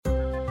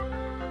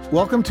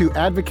Welcome to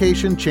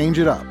Advocation Change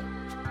It Up,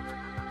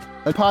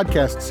 a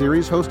podcast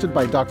series hosted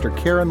by Dr.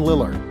 Karen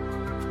Liller,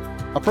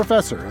 a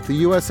professor at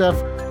the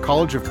USF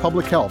College of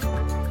Public Health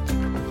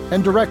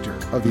and director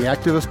of the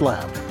Activist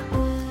Lab.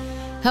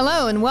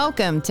 Hello and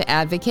welcome to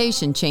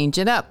Advocation Change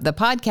It Up, the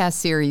podcast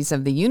series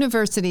of the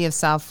University of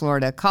South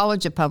Florida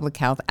College of Public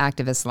Health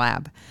Activist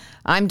Lab.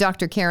 I'm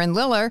Dr. Karen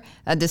Liller,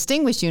 a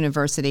distinguished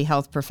university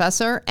health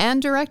professor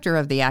and director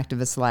of the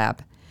Activist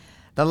Lab.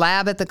 The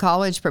lab at the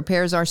college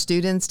prepares our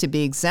students to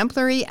be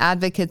exemplary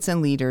advocates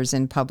and leaders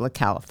in public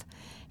health.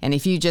 And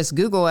if you just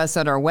Google us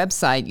at our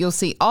website, you'll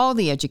see all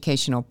the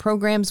educational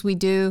programs we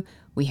do.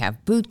 We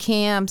have boot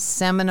camps,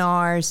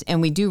 seminars,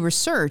 and we do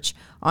research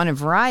on a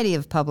variety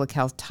of public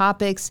health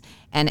topics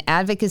and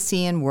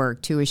advocacy and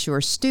work to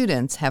assure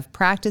students have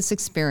practice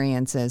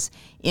experiences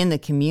in the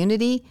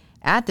community,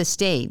 at the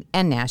state,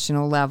 and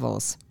national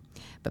levels.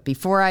 But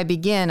before I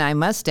begin, I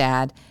must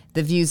add,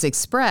 the views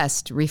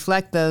expressed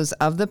reflect those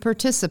of the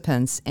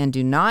participants and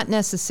do not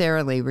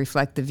necessarily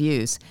reflect the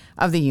views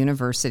of the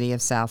University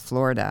of South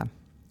Florida.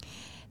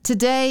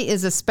 Today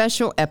is a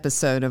special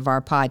episode of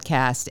our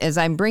podcast as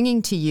I'm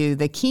bringing to you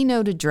the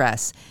keynote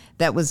address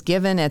that was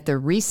given at the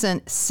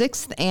recent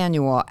 6th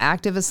annual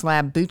Activist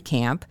Lab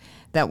Bootcamp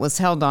that was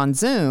held on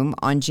Zoom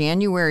on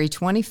January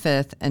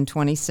 25th and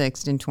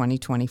 26th in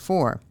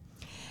 2024.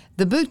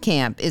 The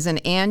Bootcamp is an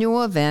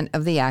annual event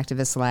of the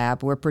Activist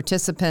Lab where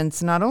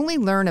participants not only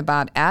learn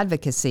about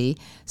advocacy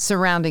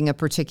surrounding a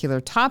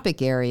particular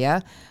topic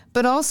area,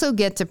 but also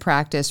get to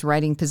practice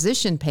writing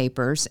position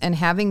papers and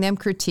having them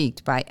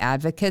critiqued by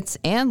advocates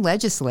and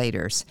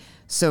legislators,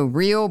 so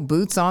real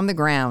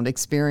boots-on-the-ground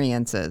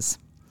experiences.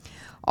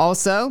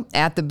 Also,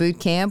 at the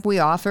Bootcamp, we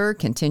offer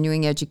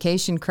continuing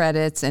education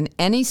credits, and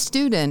any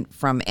student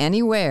from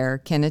anywhere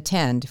can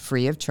attend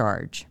free of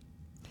charge.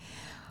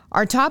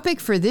 Our topic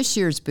for this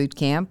year's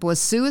Bootcamp was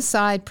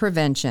Suicide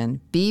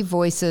Prevention, Be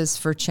Voices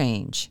for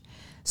Change.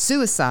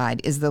 Suicide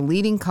is the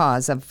leading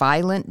cause of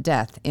violent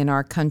death in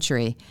our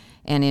country,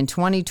 and in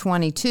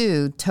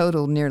 2022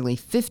 totaled nearly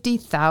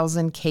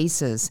 50,000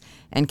 cases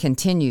and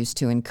continues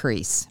to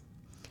increase.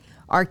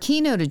 Our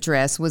keynote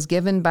address was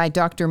given by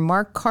Dr.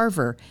 Mark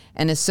Carver,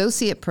 an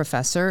associate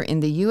professor in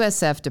the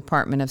USF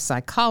Department of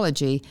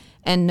Psychology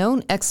and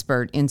known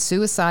expert in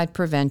suicide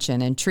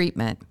prevention and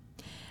treatment.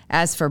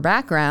 As for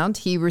background,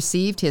 he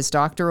received his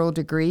doctoral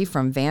degree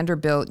from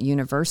Vanderbilt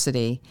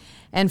University,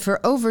 and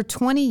for over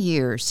 20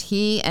 years,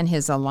 he and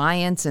his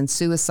Alliance and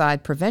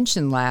Suicide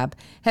Prevention Lab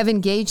have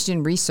engaged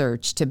in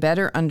research to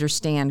better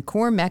understand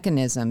core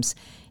mechanisms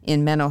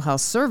in mental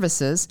health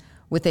services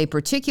with a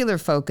particular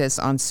focus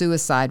on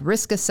suicide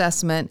risk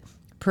assessment,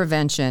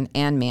 prevention,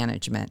 and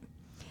management.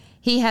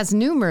 He has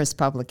numerous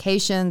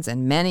publications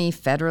and many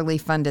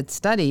federally funded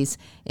studies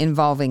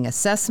involving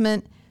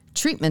assessment,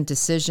 treatment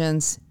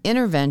decisions,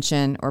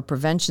 intervention, or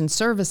prevention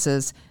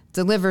services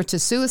delivered to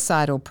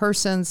suicidal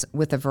persons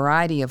with a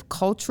variety of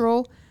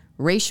cultural,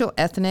 racial,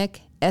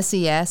 ethnic,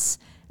 SES,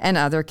 and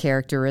other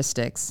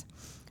characteristics.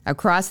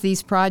 Across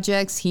these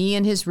projects, he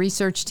and his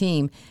research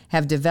team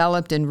have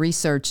developed and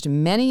researched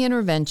many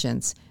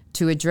interventions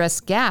to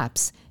address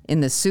gaps in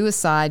the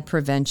suicide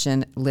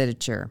prevention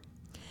literature.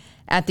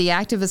 At the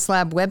Activist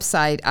Lab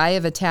website, I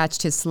have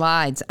attached his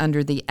slides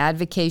under the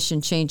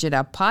Advocation Change It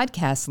Up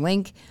podcast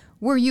link,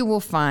 where you will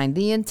find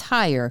the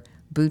entire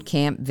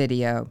Bootcamp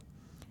video.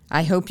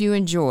 I hope you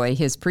enjoy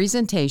his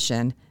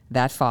presentation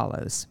that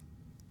follows.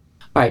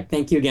 All right,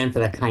 thank you again for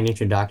that kind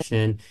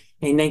introduction,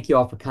 and thank you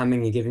all for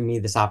coming and giving me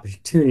this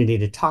opportunity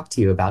to talk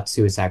to you about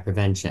suicide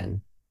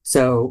prevention.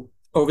 So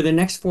over the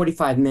next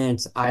 45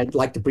 minutes, I'd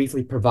like to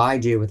briefly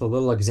provide you with a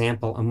little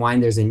example on why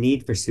there's a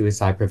need for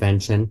suicide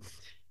prevention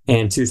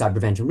and suicide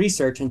prevention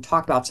research, and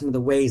talk about some of the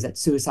ways that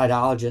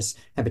suicidologists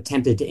have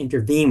attempted to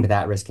intervene with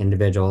at-risk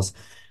individuals.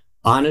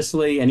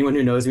 Honestly, anyone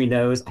who knows me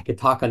knows I could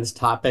talk on this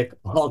topic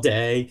all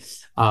day.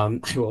 I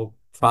will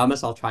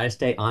promise I'll try to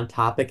stay on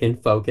topic and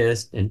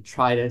focused and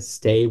try to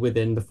stay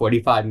within the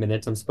 45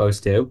 minutes I'm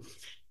supposed to.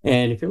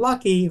 And if you're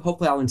lucky,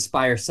 hopefully I'll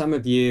inspire some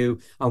of you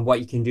on what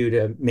you can do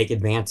to make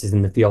advances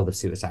in the field of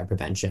suicide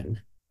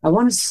prevention. I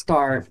want to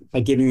start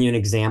by giving you an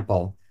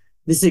example.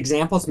 This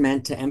example is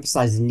meant to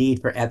emphasize the need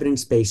for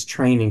evidence-based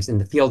trainings in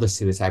the field of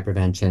suicide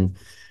prevention.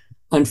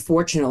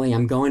 Unfortunately,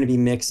 I'm going to be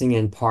mixing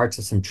in parts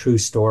of some true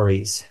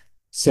stories.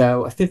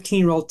 So a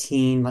 15-year-old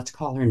teen, let's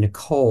call her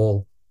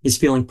Nicole, is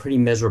feeling pretty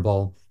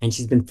miserable, and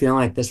she's been feeling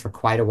like this for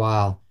quite a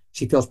while.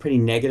 She feels pretty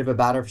negative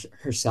about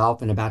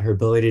herself and about her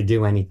ability to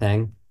do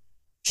anything.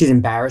 She's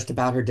embarrassed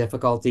about her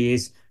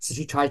difficulties, so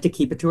she tries to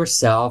keep it to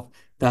herself.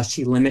 Thus,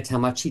 she limits how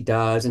much she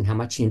does and how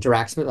much she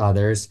interacts with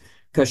others.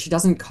 Because she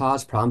doesn't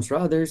cause problems for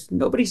others,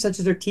 nobody such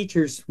as her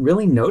teachers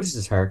really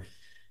notices her.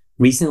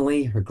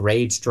 Recently, her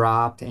grades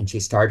dropped, and she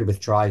started to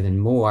withdraw even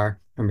more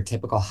from her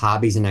typical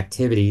hobbies and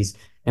activities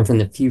and from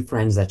the few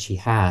friends that she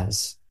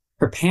has.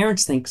 Her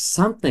parents think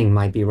something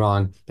might be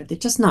wrong, but they're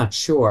just not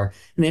sure,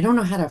 and they don't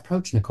know how to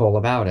approach Nicole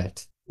about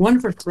it. One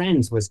of her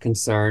friends was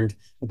concerned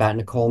about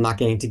Nicole not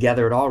getting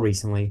together at all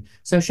recently,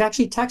 so she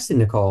actually texted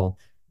Nicole,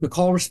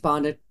 Nicole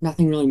responded,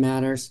 "Nothing really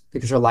matters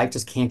because her life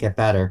just can't get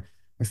better."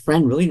 Her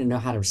friend really didn't know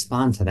how to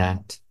respond to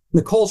that.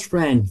 Nicole's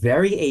friend,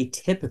 very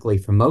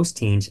atypically for most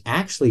teens,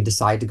 actually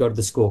decided to go to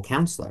the school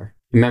counselor.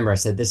 Remember, I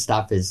said this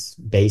stuff is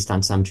based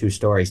on some true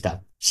story stuff.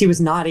 She was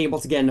not able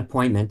to get an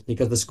appointment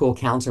because the school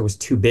counselor was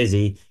too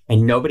busy,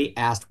 and nobody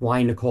asked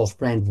why Nicole's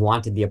friend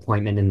wanted the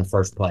appointment in the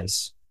first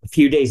place. A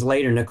few days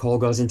later, Nicole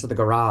goes into the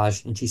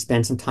garage and she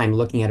spends some time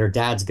looking at her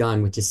dad's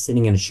gun, which is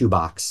sitting in a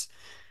shoebox.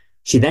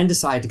 She then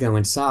decided to go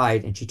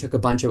inside and she took a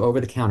bunch of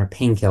over-the-counter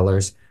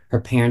painkillers. Her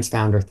parents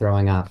found her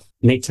throwing up,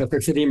 and they took her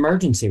to the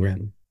emergency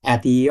room.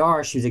 At the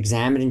ER, she was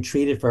examined and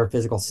treated for her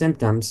physical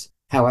symptoms.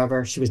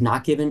 However, she was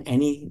not given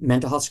any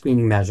mental health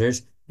screening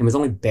measures and was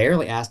only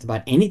barely asked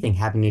about anything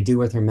having to do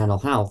with her mental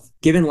health.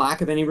 Given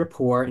lack of any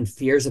rapport and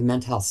fears of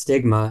mental health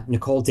stigma,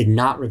 Nicole did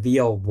not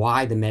reveal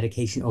why the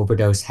medication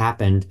overdose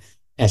happened,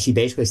 as she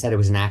basically said it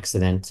was an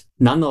accident.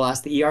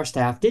 Nonetheless, the ER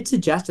staff did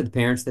suggest to the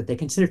parents that they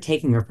consider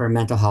taking her for a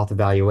mental health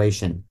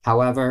evaluation.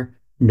 However,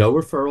 no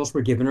referrals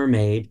were given or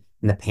made,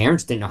 and the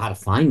parents didn't know how to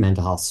find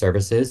mental health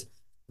services.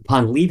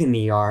 Upon leaving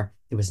the ER,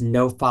 there was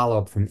no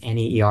follow-up from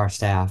any ER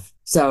staff.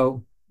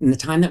 So, in the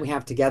time that we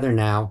have together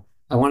now,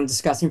 I want to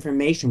discuss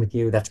information with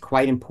you that's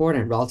quite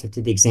important relative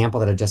to the example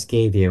that I just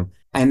gave you.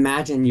 I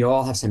imagine you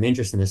all have some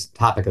interest in this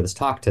topic of this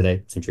talk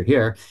today, since you're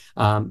here.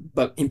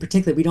 But in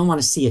particular, we don't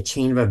want to see a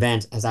chain of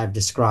events as I've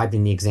described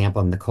in the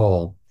example of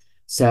Nicole.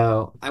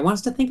 So I want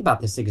us to think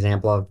about this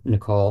example of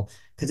Nicole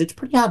because it's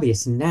pretty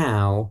obvious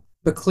now,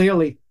 but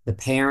clearly the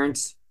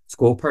parents,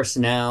 school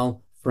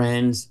personnel,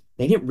 friends,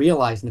 they didn't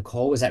realize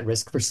Nicole was at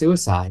risk for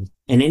suicide.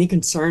 And any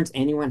concerns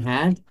anyone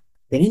had,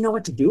 they didn't know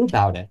what to do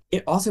about it.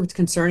 It's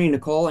concerning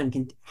Nicole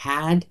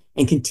had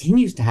and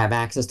continues to have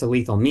access to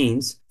lethal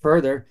means.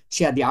 Further,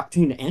 she had the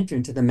opportunity to enter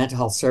into the mental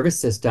health service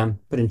system,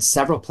 but in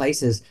several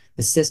places,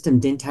 the system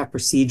didn't have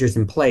procedures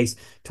in place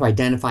to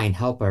identify and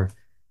help her.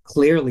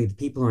 Clearly, the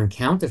people who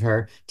encountered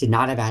her did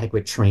not have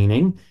adequate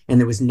training, and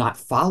there was not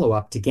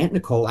follow-up to get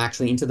Nicole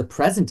actually into the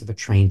presence of a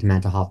trained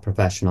mental health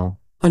professional.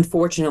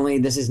 Unfortunately,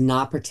 this is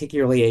not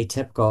particularly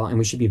atypical, and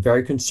we should be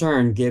very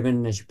concerned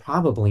given, as you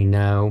probably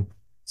know,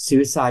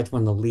 suicide is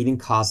one of the leading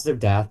causes of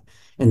death,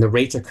 and the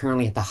rates are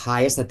currently at the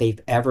highest that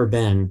they've ever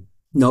been.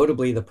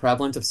 Notably, the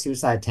prevalence of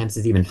suicide attempts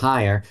is even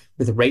higher,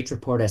 with rates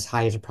reported as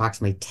high as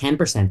approximately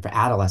 10% for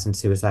adolescent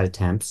suicide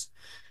attempts.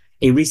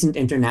 A recent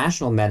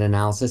international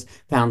meta-analysis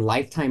found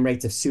lifetime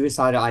rates of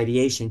suicidal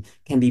ideation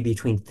can be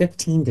between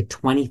 15 to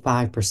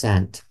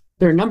 25%.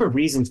 There are a number of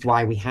reasons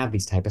why we have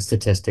these type of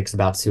statistics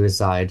about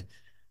suicide.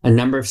 A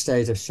number of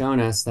studies have shown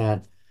us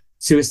that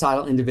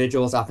suicidal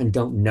individuals often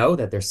don't know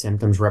that their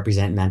symptoms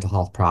represent mental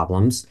health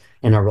problems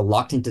and are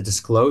reluctant to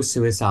disclose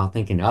suicidal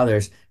thinking to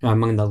others and are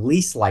among the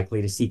least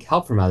likely to seek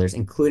help from others,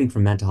 including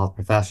from mental health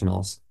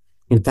professionals.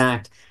 In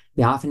fact,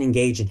 they often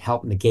engage in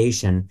help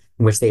negation,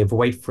 in which they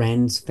avoid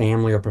friends,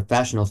 family, or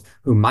professionals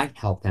who might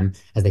help them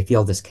as they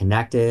feel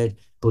disconnected,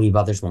 believe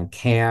others won't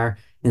care,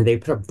 and they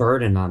put a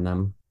burden on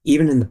them.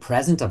 Even in the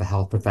presence of a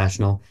health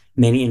professional,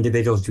 many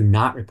individuals do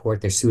not report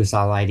their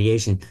suicidal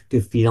ideation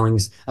due to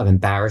feelings of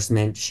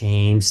embarrassment,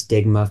 shame,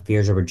 stigma,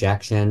 fears of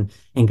rejection,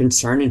 and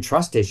concern and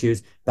trust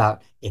issues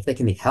about if they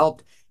can be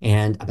helped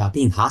and about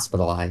being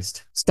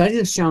hospitalized. Studies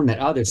have shown that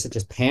others, such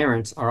as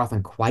parents, are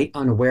often quite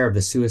unaware of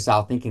the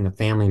suicidal thinking of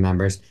family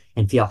members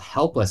and feel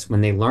helpless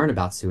when they learn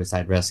about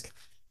suicide risk.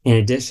 In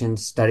addition,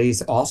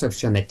 studies also have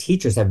shown that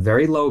teachers have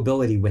very low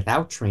ability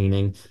without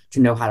training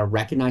to know how to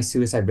recognize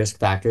suicide risk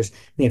factors.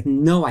 They have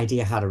no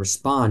idea how to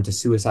respond to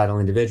suicidal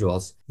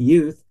individuals.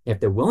 Youth,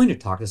 if they're willing to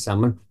talk to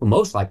someone, will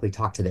most likely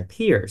talk to their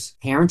peers.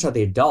 Parents are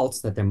the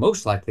adults that they're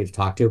most likely to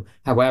talk to.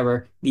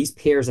 However, these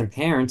peers and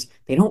parents,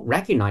 they don't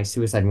recognize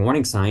suicide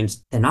warning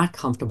signs. They're not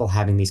comfortable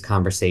having these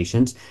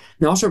conversations.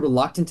 They're also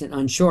reluctant and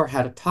unsure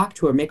how to talk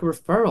to or make a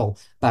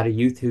referral about a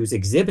youth who's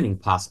exhibiting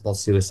possible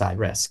suicide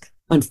risk.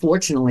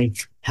 Unfortunately,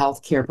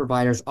 healthcare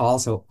providers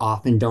also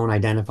often don't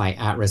identify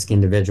at-risk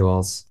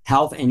individuals.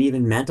 Health and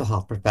even mental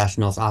health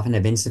professionals often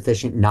have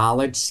insufficient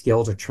knowledge,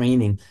 skills, or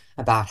training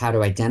about how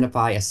to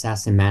identify,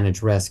 assess, and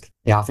manage risk.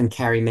 They often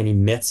carry many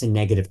myths and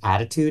negative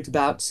attitudes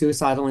about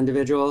suicidal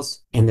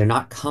individuals, and they're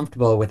not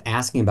comfortable with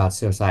asking about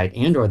suicide,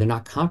 or they're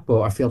not comfortable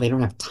or feel they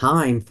don't have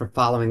time for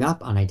following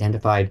up on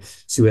identified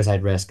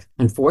suicide risk.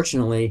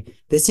 Unfortunately,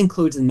 this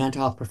includes the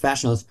mental health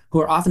professionals who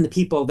are often the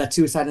people that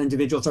suicidal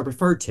individuals are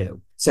referred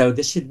to. So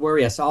this should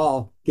worry us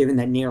all, given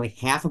that nearly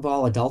half of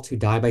all adults who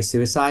die by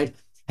suicide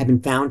have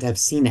been found to have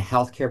seen a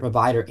healthcare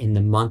provider in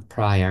the month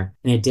prior.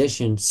 In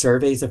addition,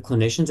 surveys of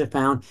clinicians have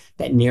found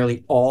that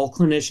nearly all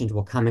clinicians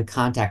will come in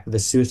contact with a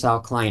suicidal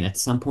client at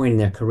some point in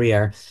their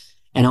career,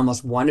 and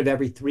almost 1 of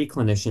every 3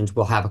 clinicians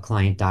will have a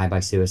client die by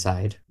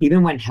suicide.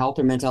 Even when health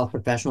or mental health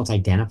professionals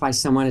identify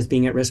someone as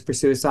being at risk for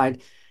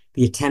suicide,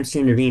 the attempts to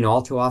intervene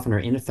all too often are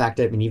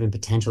ineffective and even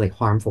potentially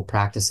harmful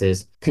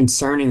practices.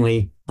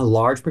 Concerningly, a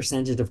large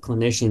percentage of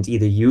clinicians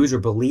either use or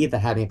believe that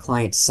having a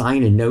client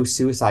sign a no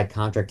suicide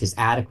contract is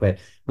adequate,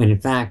 when in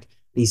fact,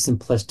 these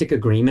simplistic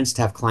agreements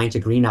to have clients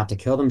agree not to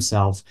kill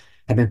themselves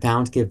have been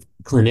found to give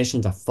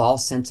clinicians a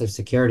false sense of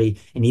security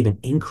and even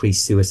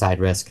increase suicide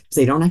risk because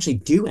they don't actually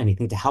do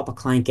anything to help a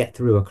client get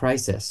through a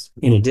crisis.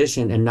 In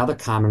addition, another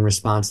common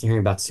response to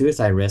hearing about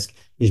suicide risk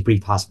is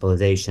brief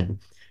hospitalization,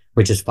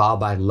 which is followed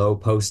by low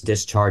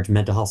post-discharge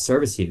mental health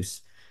service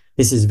use.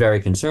 This is very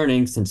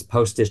concerning since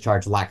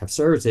post-discharge lack of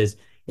services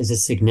is a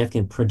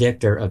significant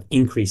predictor of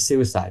increased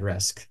suicide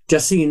risk.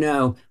 Just so you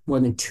know,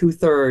 more than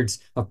 2/3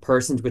 of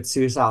persons with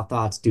suicidal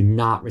thoughts do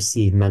not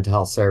receive mental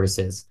health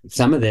services.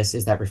 Some of this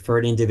is that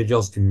referred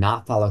individuals do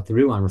not follow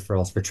through on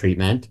referrals for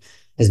treatment,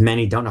 as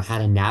many don't know how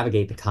to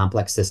navigate the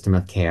complex system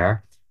of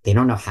care. They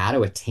don't know how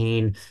to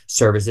attain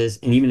services,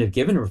 and even if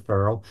given a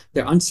referral,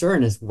 they're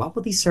uncertain as what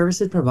will these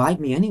services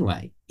provide me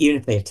anyway? Even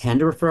if they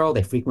attend a referral,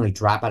 they frequently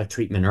drop out of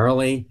treatment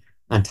early.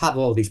 On top of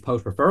all of these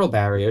post-referral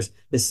barriers,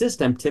 the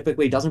system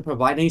typically doesn't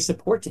provide any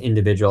support to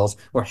individuals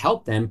or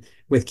help them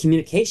with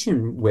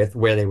communication with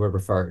where they were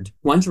referred.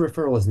 Once a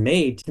referral is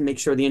made, to make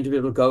sure the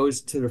individual goes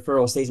to the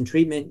referral, stays in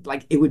treatment,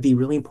 like it would be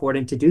really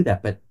important to do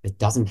that, but it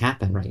doesn't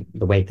happen right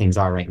the way things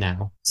are right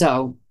now.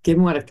 So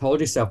given what I've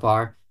told you so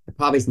far, it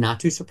probably is not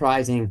too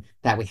surprising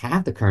that we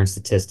have the current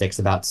statistics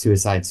about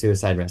suicide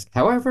risk.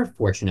 However,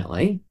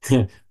 fortunately,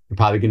 you're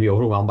probably going to be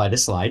overwhelmed by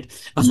this slide.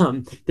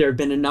 There have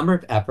been a number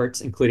of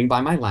efforts, including by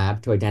my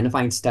lab, to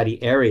identify and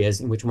study areas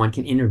in which one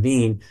can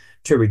intervene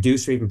to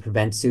reduce or even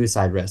prevent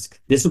suicide risk.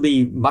 This will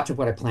be much of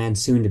what I plan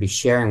soon to be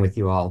sharing with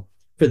you all.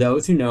 For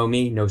those who know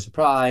me, no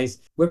surprise,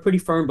 we're pretty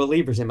firm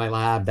believers in my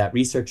lab that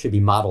research should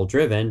be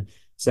model-driven.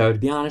 So to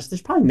be honest,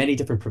 there's probably many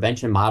different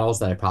prevention models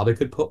that I probably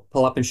could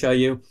pull up and show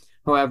you.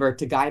 However,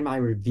 to guide my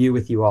review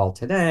with you all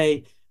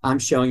today, I'm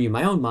showing you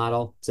my own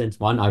model since,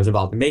 one, I was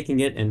involved in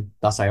making it, and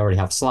thus I already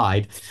have a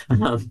slide.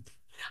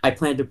 I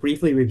plan to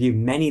briefly review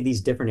many of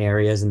these different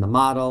areas in the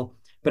model,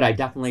 but I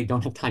definitely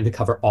don't have time to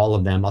cover all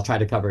of them. I'll try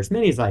to cover as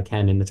many as I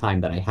can in the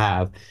time that I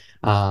have.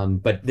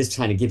 But this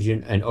kind of gives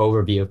you an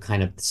overview of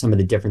kind of some of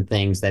the different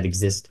things that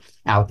exist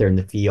out there in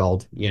the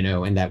field,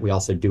 and that we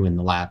also do in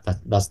the lab.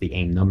 That's the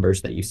AIM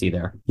numbers that you see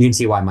there. You can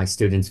see why my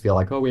students feel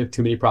like, oh, we have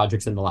too many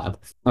projects in the lab.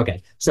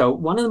 Okay, so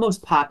one of the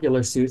most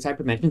popular suicide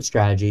prevention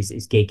strategies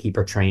is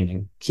gatekeeper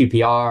training.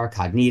 QPR,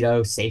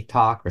 Cognito, Safe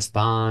Talk,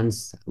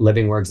 Response,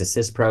 Living Works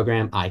Assist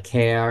Program, I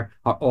Care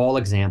are all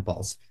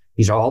examples.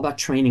 These are all about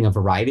training a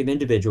variety of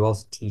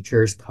individuals,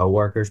 teachers,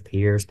 coworkers,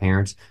 peers,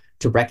 parents,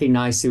 to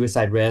recognize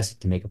suicide risk,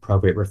 to make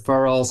appropriate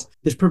referrals.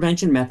 This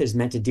prevention method is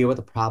meant to deal with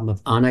the problem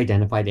of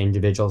unidentified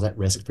individuals at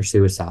risk for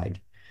suicide.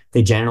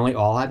 They generally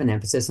all have an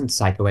emphasis on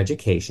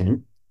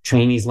psychoeducation.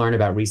 Trainees learn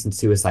about recent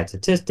suicide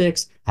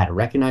statistics, how to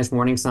recognize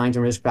warning signs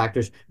and risk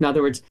factors. In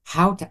other words,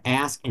 how to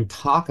ask and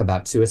talk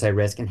about suicide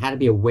risk and how to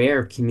be aware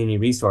of community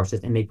resources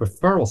and make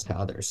referrals to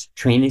others.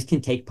 Trainings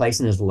can take place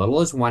in as little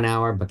as 1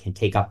 hour, but can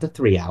take up to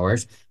 3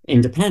 hours.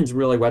 And depends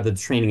really whether the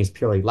training is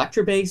purely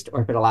lecture-based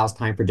or if it allows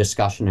time for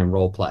discussion and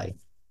role play,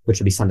 which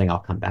will be something I'll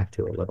come back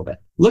to a little bit.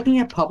 Looking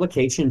at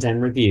publications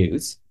and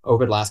reviews,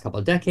 over the last couple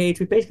of decades,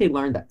 we basically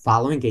learned that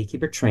following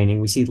gatekeeper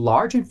training, we see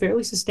large and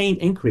fairly sustained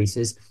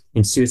increases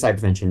in suicide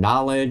prevention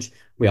knowledge.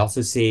 We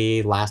also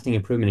see lasting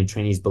improvement in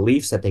trainees'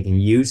 beliefs that they can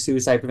use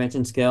suicide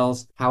prevention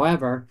skills.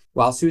 However,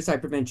 while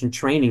suicide prevention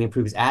training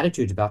improves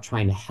attitudes about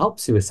trying to help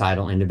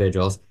suicidal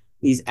individuals,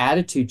 these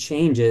attitude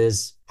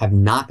changes have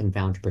not been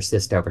found to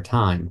persist over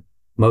time.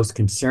 Most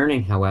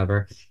concerning,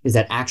 however, is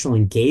that actual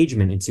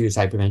engagement in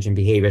suicide prevention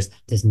behaviors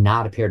does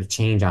not appear to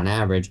change on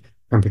average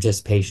from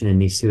participation in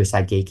these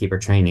suicide gatekeeper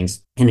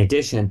trainings. In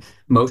addition,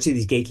 most of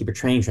these gatekeeper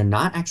trainings are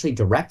not actually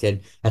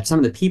directed at some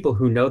of the people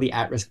who know the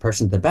at-risk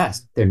person the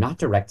best. They're not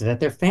directed at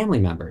their family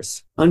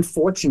members.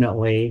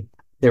 Unfortunately,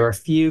 there are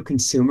few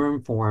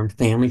consumer-informed,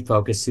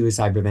 family-focused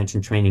suicide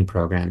prevention training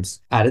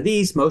programs. Out of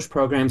these, most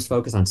programs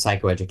focus on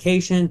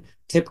psychoeducation,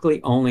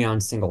 typically only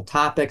on single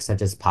topics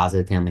such as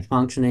positive family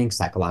functioning,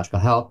 psychological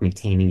health,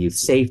 maintaining youth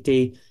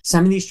safety.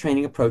 Some of these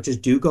training approaches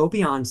do go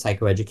beyond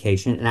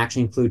psychoeducation and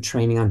actually include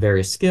training on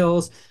various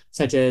skills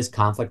such as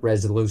conflict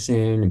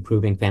resolution,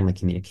 improving family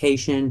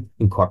communication,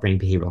 incorporating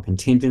behavioral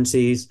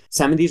contingencies.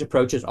 Some of these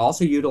approaches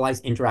also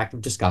utilize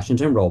interactive discussions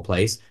and role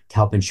plays to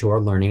help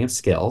ensure learning of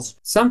skills.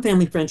 Some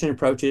family prevention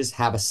approaches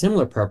have a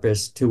similar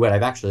purpose to what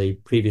I've actually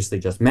previously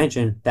just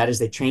mentioned. That is,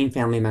 they train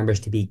family members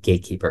to be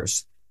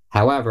gatekeepers.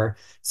 However,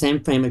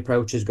 some family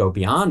approaches go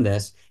beyond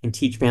this and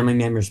teach family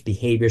members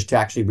behaviors to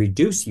actually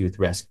reduce youth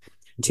risk,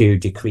 to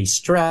decrease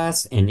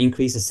stress and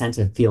increase a sense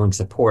of feeling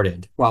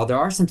supported. While there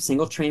are some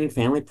single training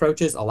family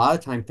approaches, a lot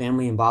of time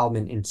family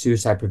involvement in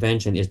suicide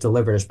prevention is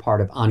delivered as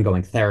part of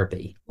ongoing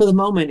therapy. For the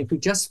moment, if we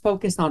just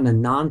focus on the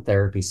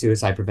non-therapy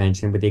suicide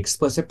prevention with the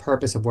explicit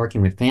purpose of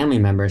working with family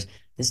members,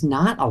 there's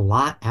not a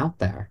lot out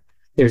there.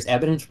 There's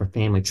evidence for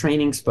family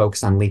trainings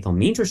focused on lethal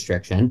means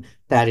restriction.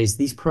 That is,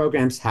 these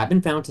programs have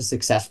been found to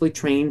successfully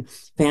train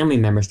family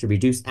members to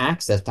reduce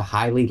access to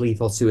highly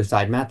lethal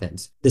suicide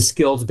methods. The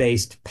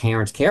skills-based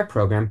Parents Care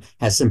program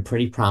has some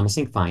pretty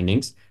promising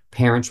findings.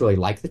 Parents really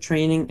like the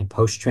training, and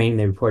post-training,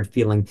 they report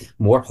feeling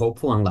more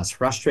hopeful and less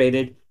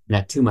frustrated. And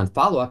at 2-month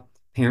follow-up,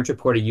 Parents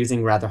reported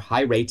using rather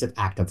high rates of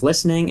active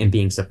listening and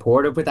being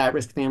supportive with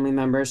at-risk family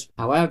members.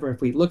 However,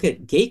 if we look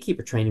at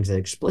gatekeeper trainings that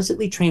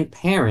explicitly train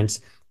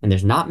parents, and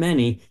there's not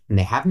many, and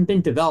they haven't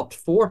been developed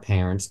for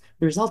parents,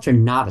 the results are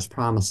not as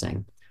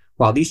promising.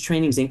 While these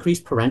trainings increase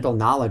parental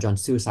knowledge on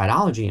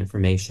suicidology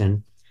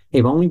information,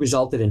 they've only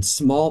resulted in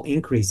small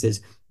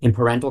increases in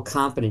parental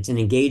confidence in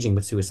engaging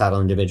with suicidal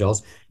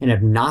individuals and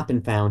have not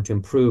been found to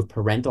improve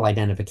parental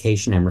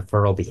identification and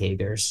referral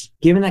behaviors.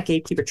 Given that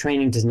gatekeeper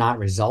training does not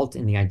result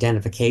in the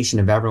identification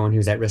of everyone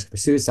who's at risk for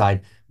suicide,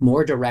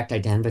 more direct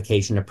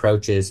identification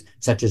approaches,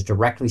 such as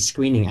directly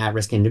screening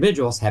at-risk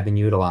individuals, have been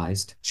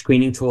utilized.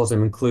 Screening tools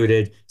have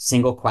included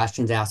single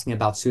questions asking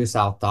about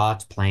suicidal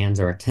thoughts, plans,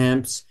 or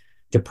attempts,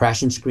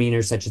 depression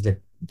screeners such as the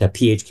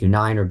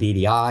PHQ-9 or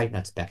BDI,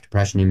 that's Beck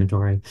Depression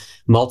Inventory,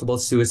 multiple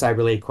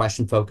suicide-related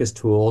question-focused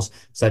tools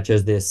such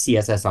as the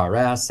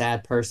CSSRS,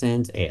 SAD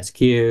Persons,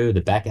 ASQ, the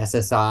Beck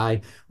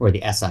SSI, or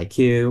the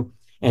SIQ,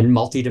 and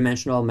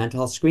multidimensional mental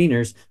health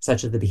screeners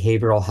such as the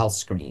Behavioral Health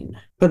Screen.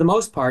 For the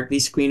most part,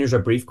 these screeners are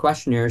brief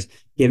questionnaires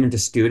given to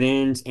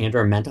students and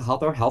or mental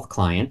health or health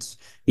clients.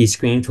 These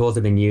screening tools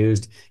have been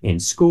used in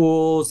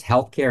schools,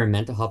 healthcare, and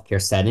mental health care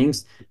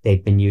settings.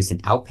 They've been used in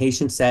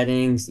outpatient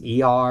settings,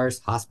 ERs,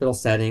 hospital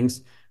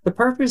settings. The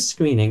purpose of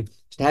screening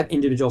is to have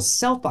individuals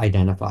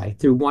self-identify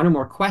through one or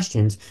more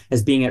questions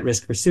as being at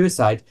risk for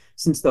suicide,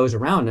 since those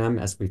around them,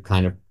 as we've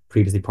kind of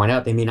previously pointed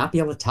out, they may not be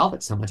able to tell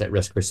that someone's at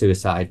risk for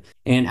suicide.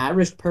 And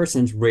at-risk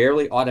persons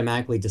rarely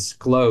automatically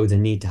disclose a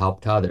need to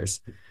help to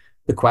others.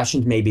 The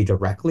questions may be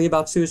directly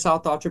about suicidal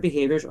thoughts or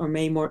behaviors, or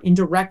may more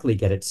indirectly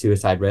get at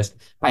suicide risk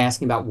by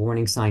asking about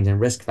warning signs and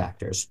risk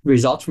factors. The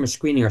results from a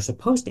screening are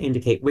supposed to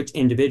indicate which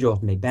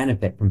individuals may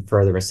benefit from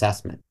further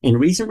assessment. And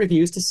recent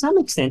reviews to some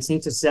extent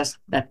seem to suggest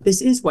that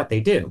this is what they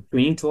do.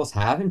 Screening tools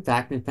have in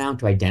fact been found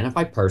to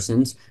identify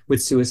persons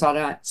with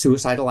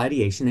suicidal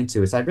ideation and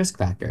suicide risk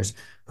factors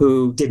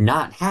who did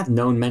not have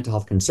known mental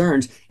health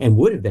concerns and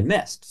would have been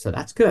missed. So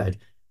that's good.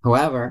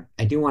 However,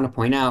 I do want to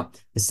point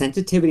out the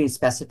sensitivity and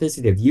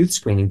specificity of youth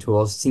screening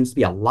tools seems to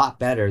be a lot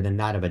better than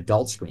that of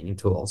adult screening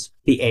tools.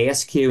 The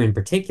ASQ in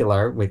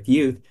particular with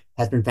youth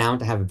has been found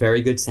to have a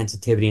very good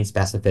sensitivity and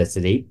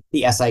specificity.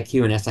 The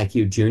SIQ and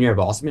SIQ Junior have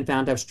also been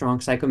found to have strong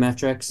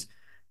psychometrics.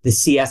 The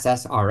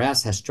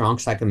CSSRS has strong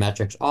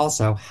psychometrics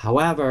also.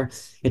 However,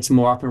 it's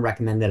more often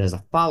recommended as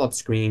a follow-up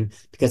screen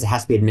because it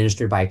has to be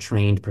administered by a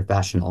trained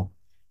professional.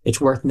 It's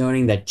worth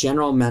noting that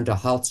general mental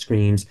health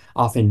screens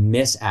often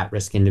miss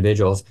at-risk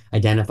individuals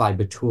identified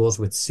with tools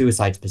with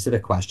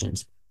suicide-specific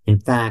questions. In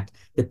fact,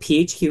 the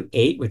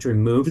PHQ-8, which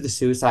removed the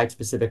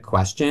suicide-specific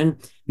question,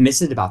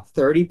 misses about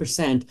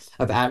 30%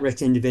 of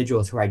at-risk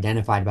individuals who are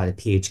identified by the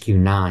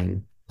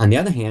PHQ-9. On the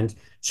other hand,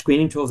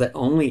 screening tools that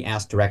only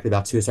ask directly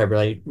about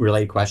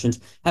suicide-related questions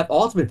have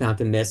also been found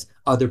to miss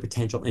other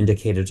potential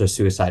indicators of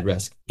suicide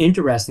risk.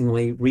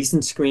 Interestingly,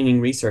 recent screening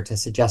research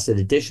has suggested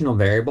additional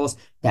variables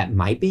that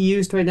might be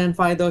used to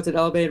identify those at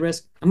elevated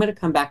risk. I'm going to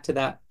come back to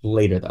that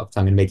later, though, so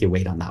I'm going to make you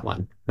wait on that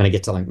one when I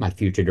get to my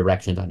future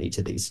directions on each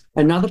of these.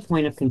 Another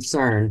point of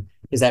concern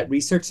is that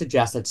research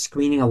suggests that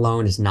screening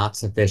alone is not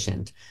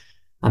sufficient.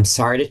 I'm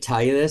sorry to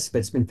tell you this, but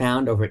it's been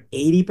found over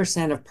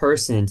 80% of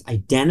persons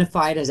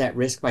identified as at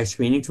risk by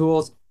screening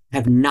tools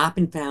have not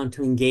been found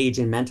to engage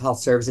in mental health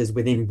services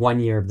within 1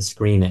 year of the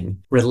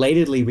screening.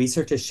 Relatedly,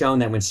 research has shown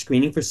that when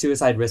screening for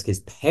suicide risk is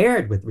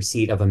paired with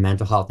receipt of a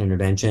mental health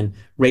intervention,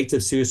 rates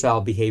of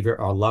suicidal behavior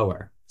are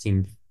lower.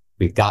 Seems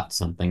we've got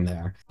something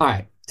there. All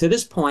right. To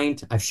this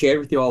point, I've shared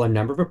with you all a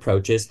number of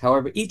approaches.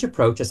 However, each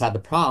approach has had the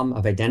problem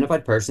of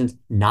identified persons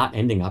not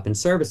ending up in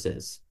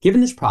services.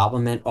 Given this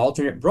problem, an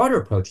alternate broader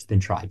approach has been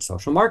tried: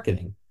 social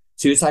marketing.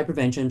 Suicide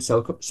prevention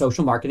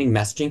social marketing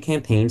messaging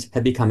campaigns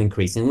have become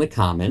increasingly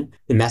common.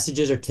 The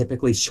messages are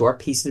typically short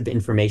pieces of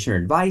information or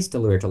advice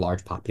delivered to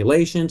large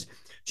populations,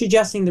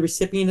 suggesting the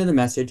recipient of the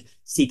message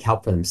seek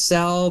help for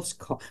themselves,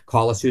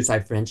 call a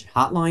suicide prevention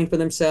hotline for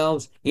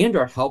themselves, and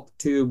or help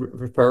to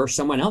refer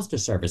someone else to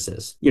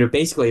services.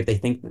 Basically, if they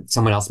think that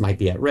someone else might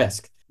be at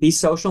risk. These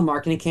social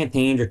marketing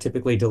campaigns are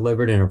typically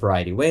delivered in a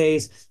variety of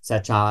ways,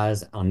 such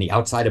as on the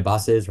outside of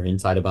buses or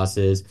inside of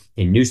buses,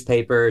 in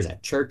newspapers,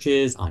 at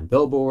churches, on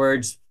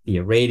billboards,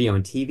 via radio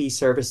and TV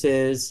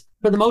services.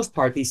 For the most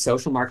part, these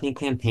social marketing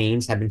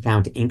campaigns have been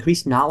found to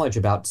increase knowledge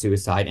about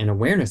suicide and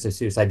awareness of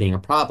suicide being a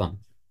problem.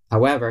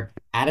 However,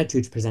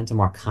 attitudes present a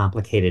more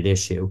complicated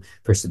issue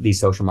for these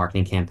social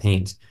marketing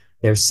campaigns.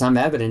 There's some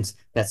evidence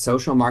that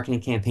social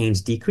marketing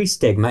campaigns decrease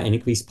stigma and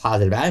increase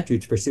positive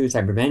attitudes for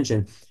suicide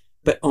prevention,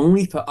 but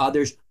only for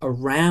others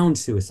around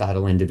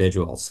suicidal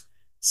individuals.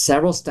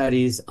 Several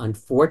studies,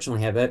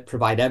 unfortunately,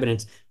 provide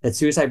evidence that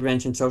suicide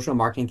prevention social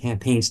marketing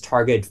campaigns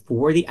targeted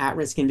for the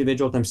at-risk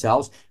individual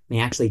themselves may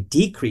actually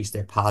decrease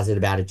their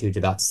positive attitudes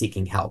about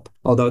seeking help.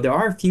 Although there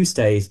are a few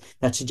studies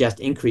that suggest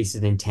increases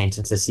in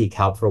intentions to seek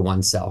help for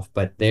oneself,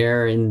 but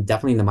they're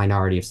definitely in the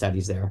minority of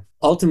studies there.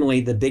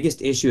 Ultimately, the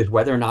biggest issue is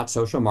whether or not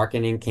social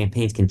marketing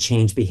campaigns can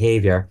change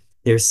behavior.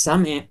 There's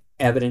some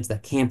evidence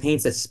that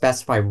campaigns that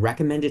specify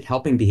recommended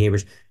helping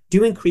behaviors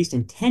do increased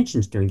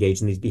intentions to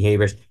engage in these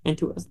behaviors, and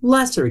to a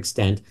lesser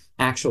extent,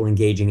 actual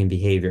engaging in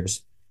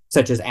behaviors,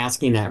 such as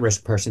asking an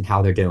at-risk person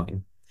how they're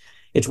doing.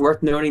 It's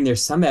worth noting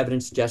there's some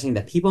evidence suggesting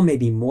that people may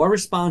be more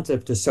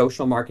responsive to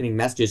social marketing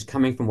messages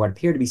coming from what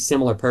appear to be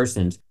similar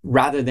persons,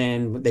 rather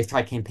than they've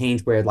tried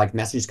campaigns where like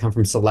messages come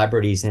from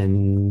celebrities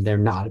and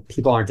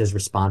people aren't as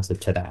responsive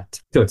to that.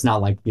 So it's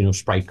not like,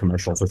 Sprite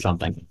commercials or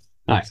something.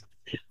 All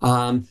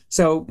right.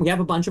 So we have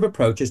a bunch of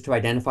approaches to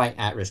identify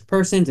at-risk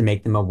persons and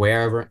make them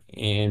aware of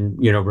and,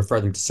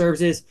 refer them to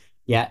services.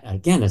 Yet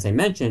again, as I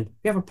mentioned,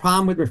 we have a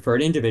problem with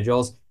referred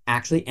individuals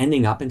actually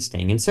ending up and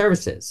staying in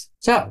services.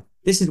 So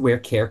this is where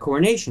care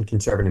coordination can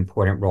serve an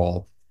important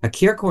role. A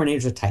care coordinator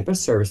is a type of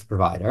service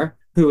provider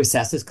who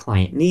assesses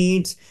client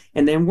needs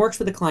and then works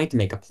with the client to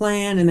make a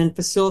plan and then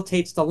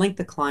facilitates to link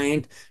the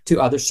client to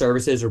other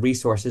services or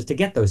resources to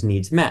get those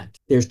needs met.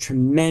 There's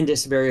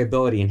tremendous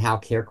variability in how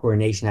care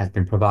coordination has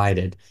been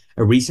provided.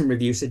 A recent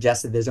review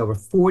suggested there's over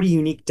 40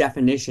 unique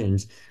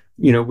definitions,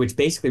 which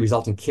basically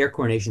result in care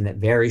coordination that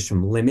varies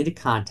from limited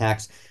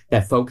contacts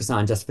that focus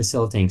on just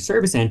facilitating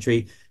service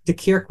entry to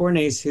care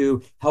coordinators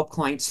who help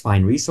clients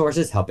find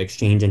resources, help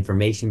exchange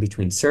information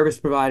between service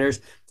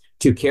providers,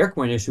 to care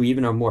coordinators who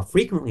even are more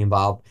frequently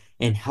involved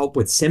and help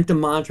with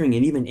symptom monitoring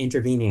and even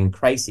intervening in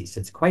crises.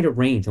 It's quite a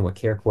range in what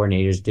care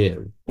coordinators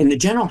do. In the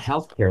general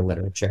healthcare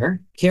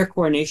literature, care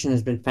coordination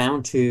has been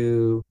found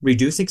to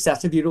reduce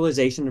excessive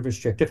utilization of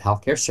restrictive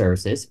healthcare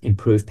services,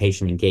 improve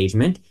patient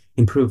engagement,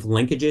 improve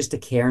linkages to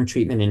care and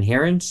treatment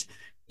adherence,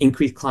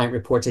 increase client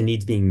reports of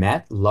needs being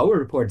met, lower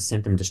reported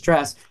symptom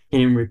distress,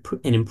 and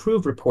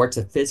improve reports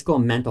of physical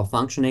and mental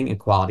functioning and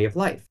quality of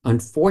life.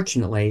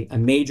 Unfortunately, a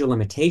major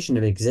limitation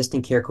of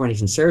existing care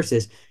coordination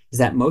services is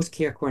that most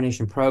care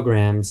coordination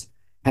programs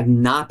have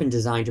not been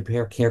designed to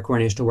prepare care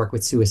coordinators to work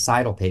with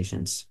suicidal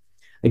patients.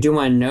 I do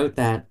want to note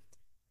that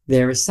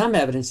there is some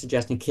evidence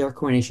suggesting care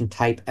coordination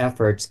type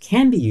efforts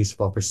can be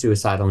useful for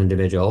suicidal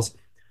individuals.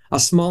 A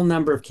small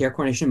number of care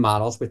coordination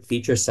models with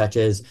features such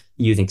as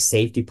using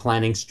safety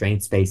planning,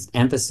 strengths-based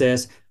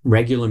emphasis,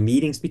 regular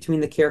meetings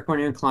between the care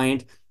coordinator and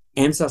client,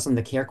 emphasis on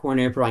the care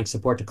coordinator providing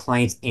support to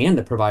clients and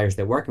the providers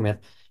they're working with,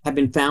 have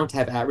been found to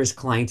have at-risk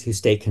clients who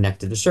stay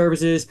connected to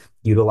services,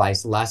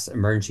 utilize less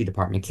emergency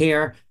department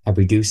care, have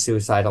reduced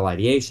suicidal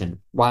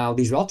ideation. While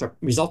these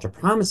results are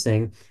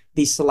promising,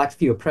 these select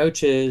few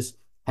approaches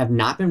have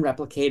not been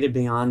replicated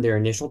beyond their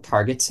initial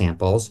target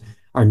samples,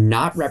 are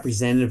not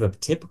representative of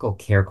typical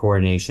care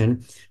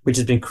coordination, which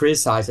has been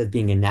criticized as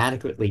being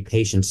inadequately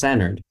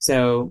patient-centered.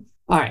 So,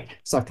 all right,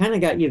 so I've kind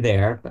of got you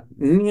there, but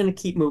I'm going to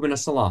keep moving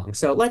us along.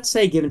 So let's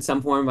say given some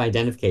form of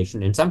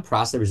identification and some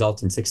process that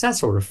results in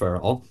successful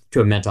referral to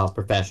a mental health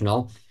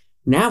professional,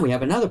 now we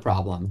have another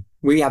problem.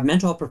 We have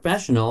mental health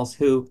professionals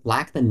who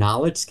lack the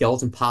knowledge,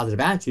 skills, and positive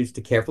attitudes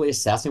to carefully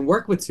assess and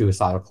work with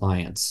suicidal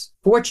clients.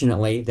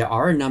 Fortunately, there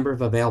are a number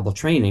of available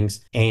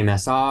trainings,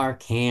 AMSR,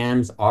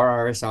 CAMS,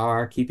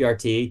 RRSR,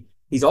 QPRT.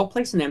 These all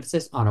place an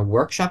emphasis on a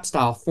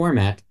workshop-style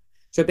format.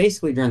 So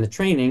basically, during the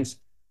trainings,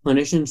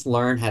 clinicians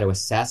learn how to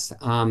assess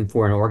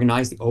for and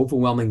organize the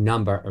overwhelming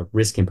number of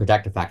risk and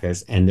protective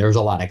factors. And there's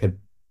a lot. I could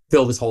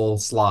fill this whole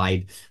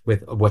slide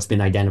with what's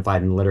been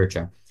identified in the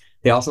literature.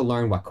 They also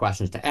learn what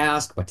questions to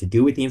ask, what to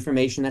do with the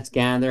information that's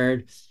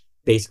gathered,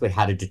 basically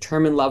how to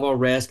determine level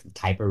of risk, the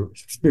type of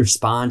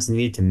response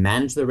needed to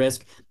manage the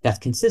risk that's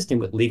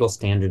consistent with legal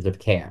standards of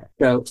care.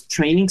 So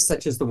trainings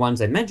such as the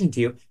ones I mentioned to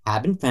you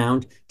have been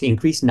found to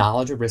increase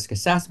knowledge of risk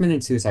assessment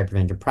and suicide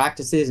prevention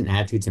practices and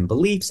attitudes and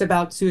beliefs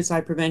about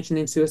suicide prevention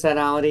and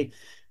suicidality.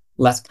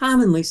 Less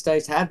commonly,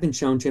 studies have been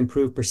shown to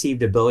improve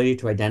perceived ability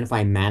to identify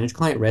and manage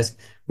client risk,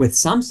 with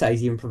some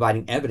studies even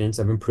providing evidence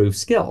of improved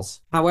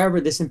skills.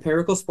 However, this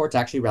empirical support's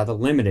actually rather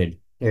limited.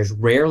 There's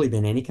rarely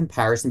been any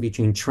comparison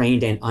between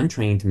trained and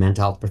untrained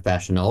mental health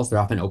professionals. They're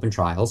often open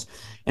trials.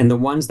 And the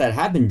ones that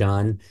have been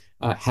done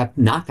have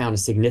not found a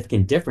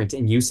significant difference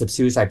in use of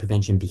suicide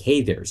prevention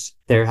behaviors.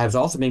 There has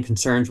also been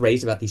concerns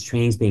raised about these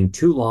trainings being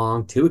too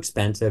long, too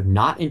expensive,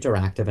 not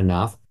interactive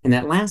enough. And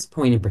that last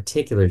point in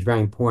particular is very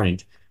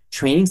important.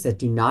 Trainings that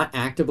do not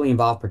actively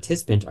involve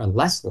participants are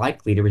less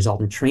likely to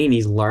result in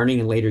trainees learning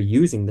and later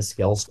using the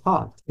skills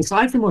taught.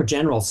 Aside from more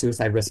general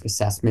suicide risk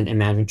assessment and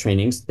management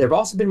trainings, there have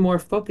also been more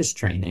focused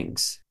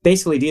trainings.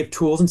 Basically, to give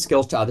tools and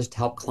skills to others to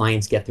help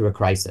clients get through a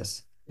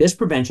crisis. This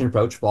prevention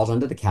approach falls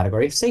under the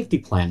category of safety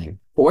planning.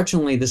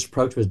 Fortunately, this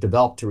approach was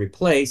developed to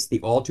replace the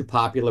all too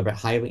popular but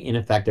highly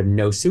ineffective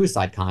no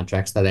suicide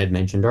contracts that I had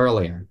mentioned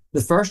earlier.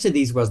 The first of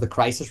these was the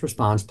crisis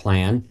response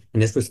plan,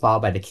 and this was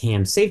followed by the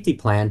CAM safety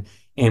plan.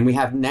 And we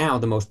have now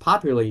the most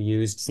popularly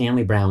used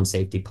Stanley Brown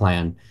safety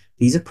plan.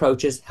 These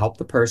approaches help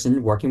the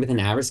person working with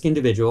an at-risk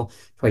individual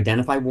to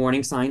identify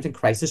warning signs and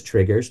crisis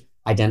triggers,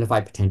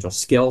 identify potential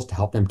skills to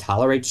help them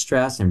tolerate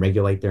stress and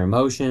regulate their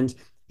emotions,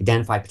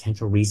 identify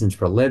potential reasons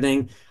for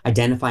living,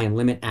 identify and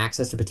limit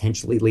access to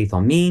potentially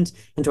lethal means,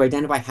 and to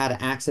identify how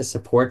to access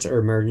supports or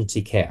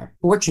emergency care.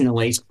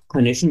 Fortunately,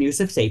 clinician use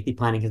of safety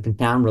planning has been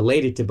found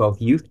related to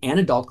both youth and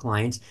adult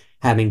clients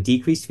having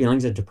decreased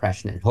feelings of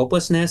depression and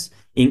hopelessness,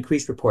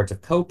 increased reports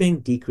of coping,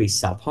 decreased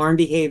self-harm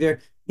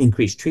behavior,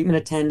 increased treatment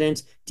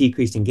attendance,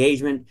 decreased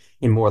engagement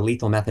in more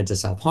lethal methods of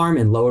self-harm,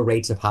 and lower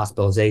rates of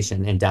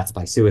hospitalization and deaths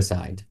by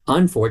suicide.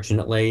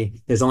 Unfortunately,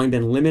 there's only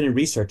been limited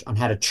research on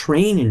how to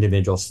train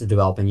individuals to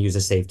develop and use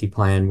a safety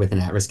plan with an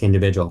at-risk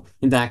individual.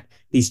 In fact,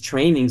 these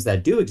trainings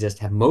that do exist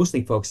have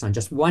mostly focused on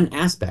just one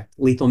aspect,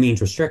 lethal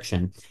means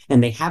restriction,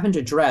 and they haven't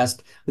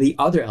addressed the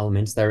other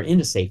elements that are in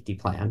a safety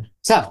plan.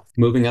 So,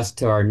 moving us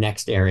to our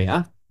next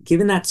area.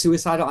 Given that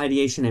suicidal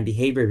ideation and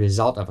behavior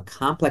result of a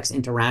complex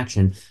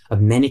interaction of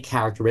many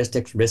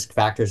characteristics, risk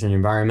factors, and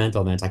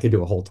environmental events, I could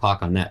do a whole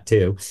talk on that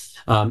too,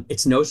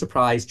 it's no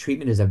surprise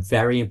treatment is a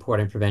very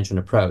important prevention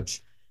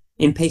approach.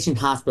 Inpatient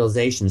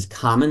hospitalization is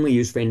commonly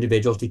used for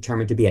individuals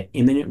determined to be at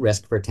imminent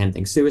risk for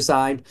attempting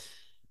suicide.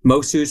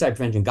 Most suicide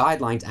prevention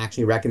guidelines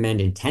actually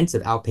recommend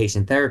intensive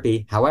outpatient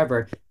therapy.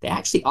 However, they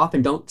actually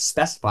often don't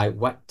specify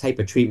what type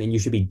of treatment you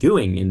should be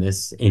doing in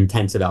this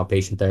intensive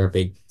outpatient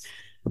therapy.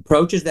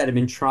 Approaches that have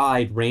been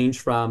tried range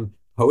from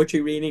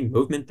poetry reading,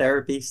 movement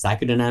therapy,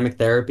 psychodynamic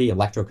therapy,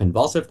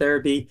 electroconvulsive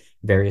therapy,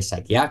 various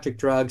psychiatric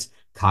drugs,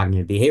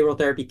 cognitive behavioral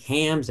therapy,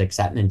 CAMS,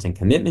 acceptance and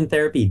commitment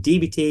therapy,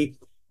 DBT,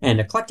 and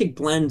eclectic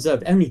blends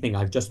of anything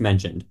I've just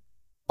mentioned.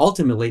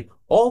 Ultimately,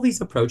 all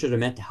these approaches are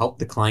meant to help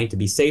the client to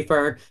be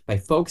safer by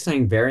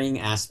focusing on varying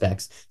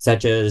aspects,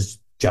 such as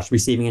just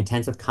receiving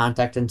intensive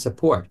contact and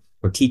support,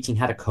 or teaching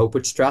how to cope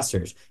with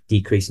stressors,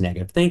 decrease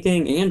negative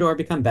thinking, and or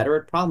become better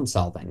at problem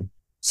solving.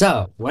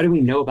 So, what do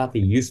we know about the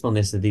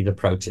usefulness of these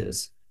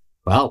approaches?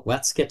 Well,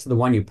 let's get to the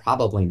one you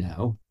probably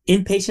know.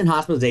 Inpatient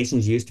hospitalization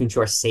is used to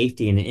ensure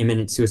safety in an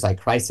imminent suicide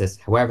crisis.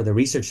 However, the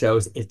research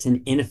shows it's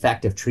an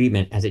ineffective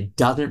treatment as it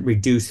doesn't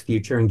reduce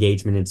future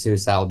engagement in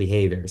suicidal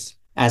behaviors.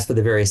 As for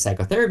the various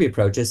psychotherapy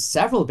approaches,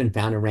 several have been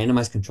found in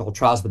randomized controlled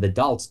trials with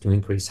adults to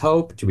increase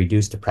hope, to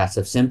reduce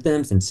depressive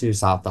symptoms and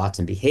suicidal thoughts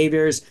and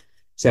behaviors.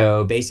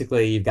 So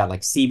basically, you've got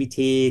like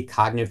CBT,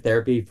 cognitive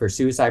therapy for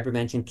suicide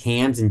prevention,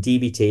 CAMS, and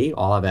DBT,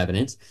 all have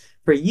evidence.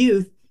 For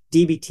youth,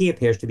 DBT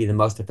appears to be the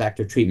most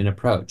effective treatment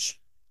approach.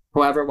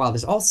 However, while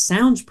this all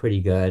sounds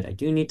pretty good, I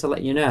do need to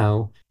let you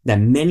know that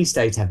many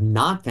studies have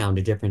not found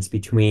a difference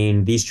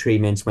between these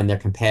treatments when they're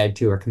compared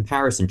to a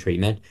comparison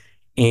treatment.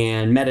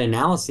 And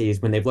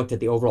meta-analyses, when they've looked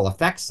at the overall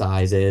effect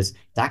sizes,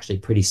 it's actually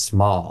pretty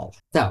small.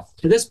 So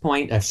to this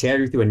point, I've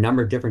shared with you a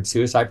number of different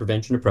suicide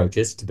prevention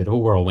approaches. It's a bit of a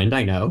whirlwind,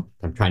 I know.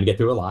 I'm trying to get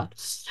through a lot.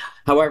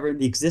 However,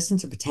 the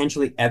existence of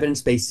potentially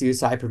evidence-based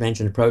suicide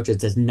prevention approaches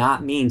does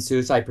not mean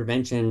suicide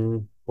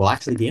prevention will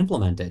actually be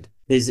implemented.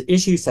 There's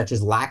issues such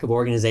as lack of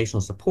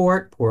organizational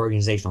support, poor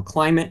organizational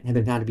climate have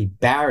been found to be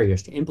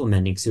barriers to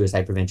implementing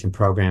suicide prevention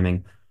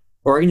programming.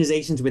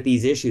 Organizations with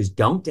these issues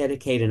don't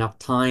dedicate enough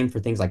time for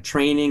things like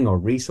training or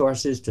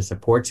resources to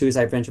support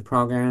suicide prevention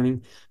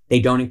programming. They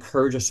don't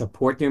encourage or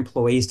support their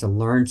employees to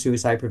learn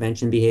suicide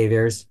prevention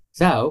behaviors.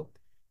 So,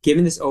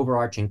 given this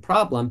overarching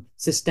problem,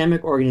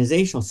 systemic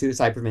organizational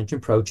suicide prevention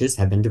approaches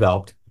have been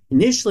developed.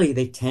 Initially,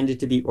 they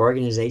tended to be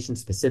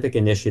organization-specific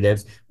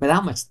initiatives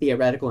without much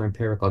theoretical or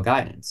empirical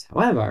guidance.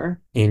 However,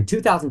 in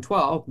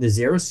 2012, the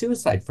Zero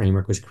Suicide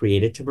Framework was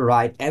created to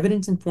provide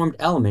evidence-informed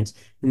elements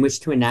in which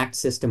to enact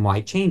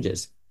system-wide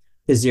changes.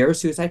 The Zero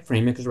Suicide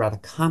Framework is a rather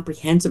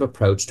comprehensive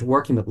approach to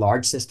working with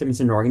large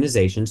systems and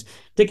organizations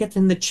to get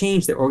them to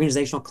change their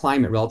organizational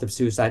climate relative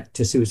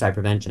to suicide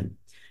prevention.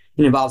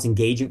 It involves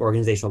engaging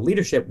organizational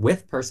leadership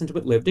with persons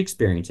with lived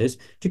experiences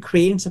to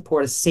create and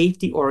support a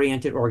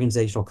safety-oriented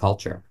organizational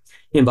culture.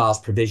 It involves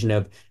provision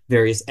of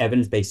various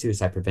evidence-based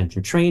suicide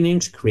prevention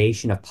trainings,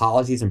 creation of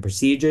policies and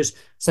procedures,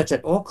 such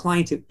that all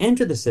clients who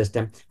enter the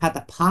system have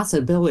the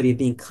possibility of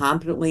being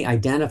competently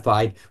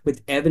identified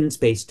with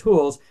evidence-based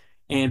tools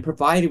and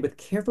provided with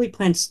carefully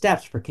planned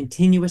steps for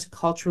continuous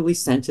culturally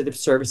sensitive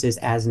services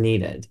as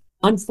needed.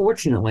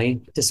 Unfortunately,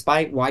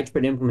 despite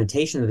widespread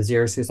implementation of the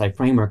Zero Suicide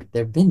Framework,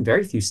 there have been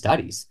very few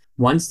studies.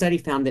 One study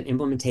found that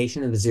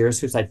implementation of the Zero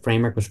Suicide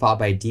Framework was followed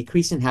by a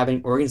decrease in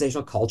having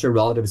organizational culture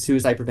relative to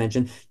suicide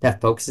prevention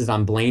that focuses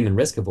on blame and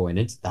risk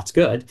avoidance. That's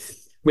good.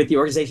 With the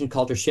organization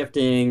culture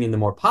shifting in the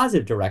more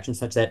positive direction,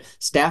 such that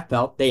staff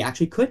felt they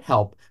actually could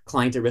help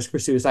clients at risk for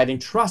suicide and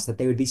trust that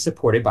they would be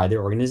supported by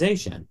their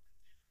organization.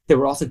 There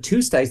were also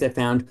two studies that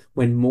found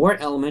when more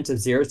elements of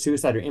zero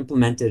suicide are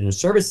implemented in a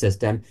service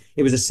system,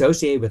 it was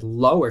associated with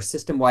lower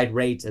system-wide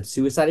rates of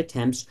suicide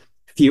attempts,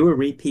 fewer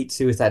repeat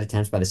suicide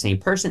attempts by the same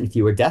person, and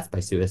fewer deaths by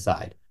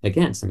suicide.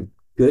 Again, some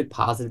good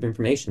positive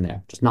information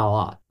there, just not a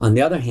lot. On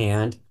the other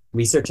hand,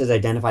 research has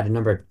identified a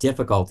number of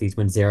difficulties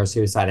when zero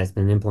suicide has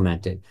been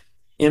implemented.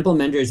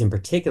 Implementers in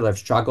particular have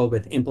struggled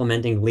with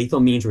implementing lethal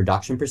means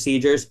reduction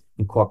procedures,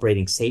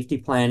 incorporating safety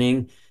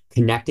planning,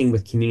 connecting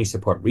with community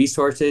support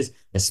resources,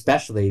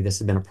 especially this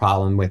has been a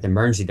problem with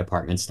emergency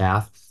department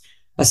staff,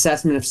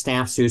 assessment of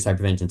staff suicide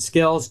prevention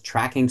skills,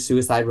 tracking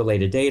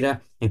suicide-related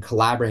data, and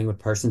collaborating with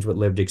persons with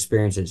lived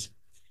experiences.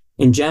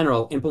 In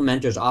general,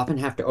 implementers often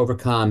have to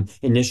overcome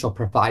initial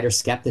provider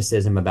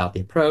skepticism about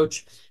the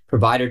approach.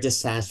 Provider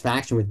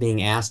dissatisfaction with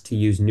being asked to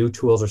use new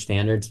tools or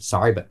standards.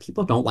 Sorry, but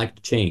people don't like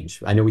to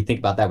change. I know we think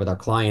about that with our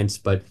clients,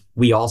 but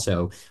we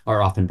also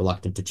are often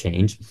reluctant to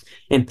change.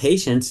 And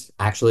patients,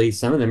 actually,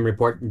 some of them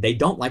report they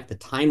don't like the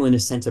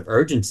timeliness sense of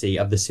urgency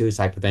of the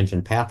suicide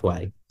prevention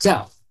pathway.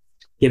 So,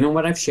 given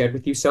what I've shared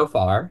with you so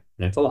far,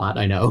 and it's a lot,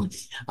 I know,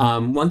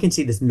 one can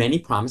see there's many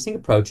promising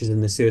approaches in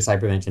the suicide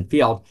prevention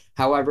field.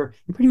 However,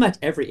 in pretty much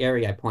every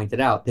area I pointed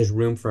out, there's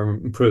room for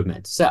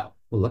improvement. So,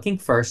 we're looking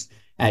first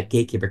at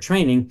gatekeeper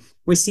training.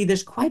 We see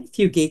there's quite a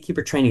few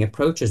gatekeeper training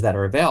approaches that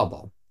are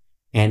available.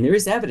 And there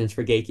is evidence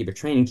for gatekeeper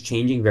trainings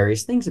changing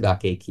various things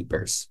about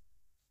gatekeepers.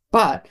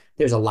 But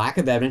there's a lack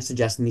of evidence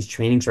suggesting these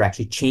trainings are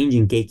actually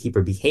changing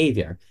gatekeeper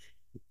behavior.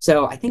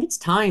 So I think it's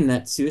time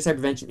that suicide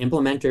prevention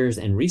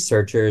implementers and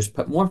researchers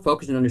put more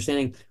focus on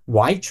understanding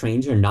why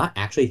trainings are not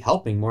actually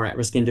helping more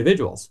at-risk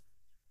individuals.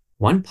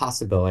 One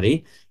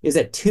possibility is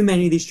that too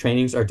many of these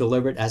trainings are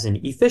delivered as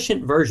an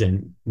efficient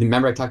version.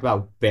 Remember, I talked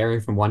about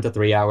varying from 1 to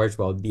 3 hours.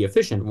 Well, the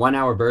efficient 1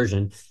 hour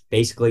version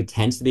basically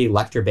tends to be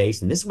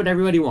lecture-based, and this is what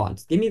everybody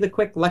wants. Give me the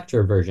quick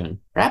lecture version.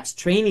 Perhaps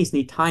trainees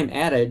need time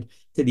added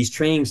to these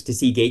trainings to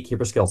see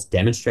gatekeeper skills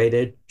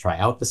demonstrated, try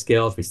out the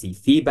skills, receive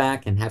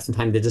feedback, and have some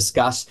time to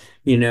discuss,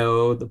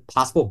 the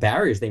possible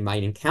barriers they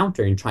might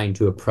encounter in trying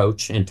to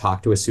approach and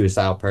talk to a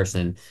suicidal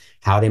person,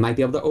 how they might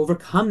be able to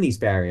overcome these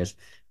barriers.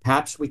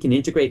 Perhaps we can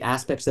integrate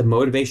aspects of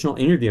motivational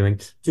interviewing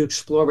to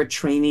explore what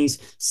trainees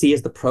see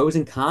as the pros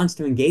and cons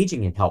to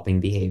engaging in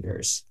helping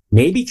behaviors.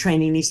 Maybe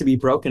training needs to be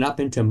broken up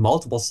into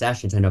multiple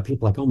sessions. I know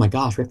people are like, oh my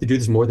gosh, we have to do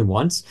this more than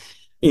once.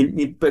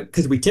 But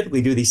because we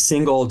typically do these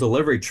single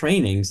delivery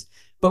trainings,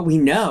 but we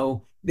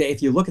know that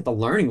if you look at the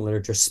learning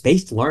literature,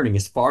 spaced learning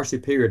is far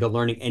superior to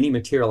learning any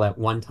material at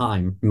one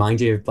time.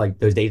 Remind you of like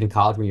those days in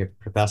college when your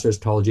professors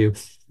told you,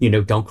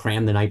 don't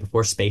cram the night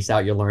before, space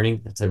out your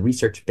learning. That's a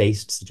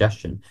research-based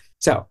suggestion.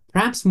 So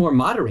perhaps more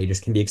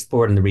moderators can be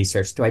explored in the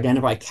research to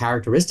identify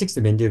characteristics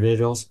of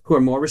individuals who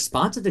are more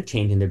responsive to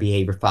changing their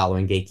behavior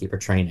following gatekeeper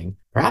training.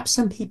 Perhaps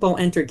some people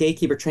enter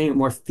gatekeeper training with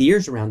more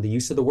fears around the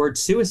use of the word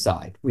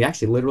suicide. We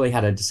actually literally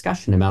had a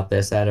discussion about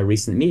this at a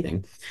recent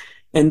meeting.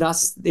 And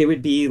thus, they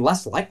would be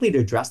less likely to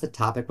address the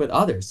topic with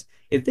others.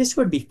 If this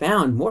would be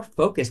found, more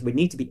focus would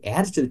need to be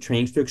added to the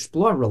trainings to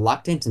explore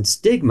reluctance and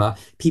stigma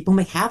people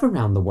may have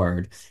around the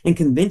word and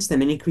convince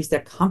them and increase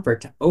their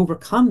comfort to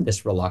overcome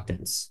this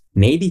reluctance.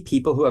 Maybe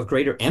people who have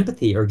greater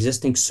empathy or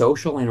existing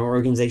social and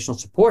organizational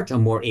support are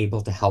more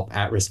able to help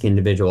at-risk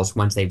individuals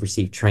once they've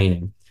received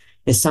training.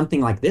 If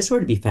something like this were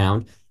to be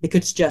found, it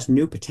could suggest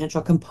new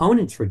potential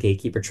components for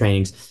gatekeeper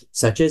trainings,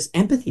 such as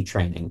empathy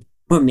training.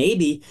 Or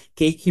maybe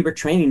gatekeeper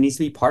training needs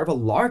to be part of a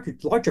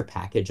larger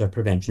package of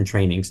prevention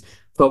trainings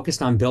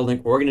focused on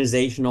building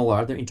organizational or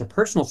other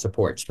interpersonal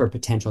supports for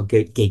potential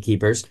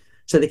gatekeepers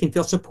so they can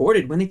feel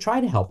supported when they try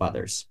to help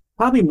others.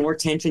 Probably more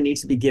attention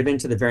needs to be given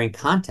to the varying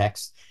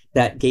contexts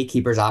that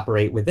gatekeepers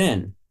operate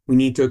within. We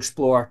need to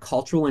explore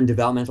cultural and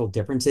developmental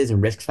differences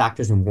and risk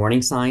factors and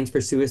warning signs for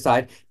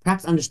suicide,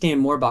 perhaps understand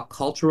more about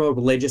cultural,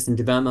 religious, and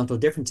developmental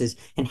differences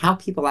and how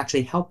people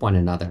actually help one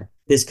another.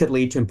 This could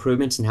lead to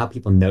improvements in how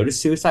people notice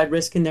suicide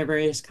risk in their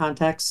various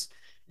contexts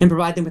and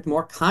provide them with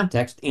more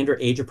context and/or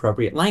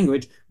age-appropriate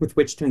language with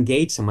which to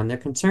engage someone they're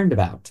concerned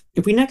about.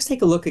 If we next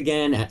take a look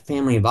again at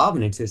family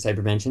involvement in suicide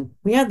prevention,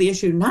 we have the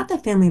issue not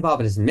that family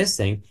involvement is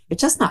missing,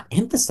 it's just not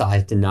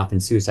emphasized enough in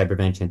suicide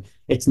prevention.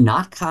 It's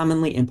not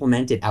commonly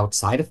implemented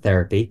outside of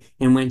therapy,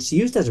 and when it's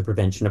used as a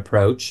prevention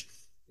approach,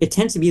 it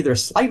tends to be either a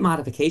slight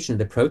modification of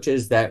the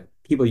approaches that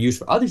people use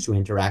for others who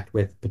interact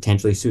with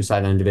potentially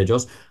suicidal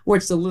individuals, or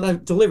it's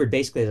delivered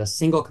basically as a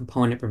single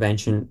component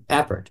prevention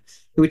effort.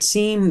 It would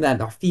seem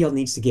that our field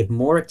needs to give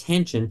more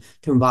attention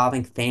to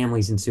involving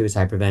families in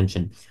suicide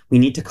prevention. We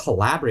need to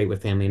collaborate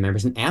with family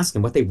members and ask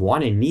them what they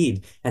want and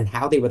need and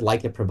how they would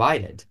like it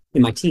provided.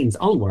 In my team's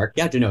own work,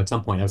 you have to know at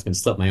some point I was going to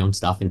slip my own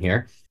stuff in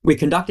here. We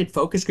conducted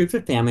focus groups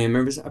with family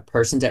members of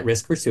persons at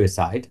risk for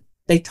suicide.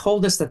 They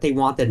told us that they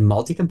wanted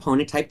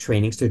multi-component type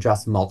trainings to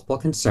address multiple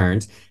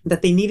concerns, and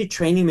that they needed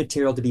training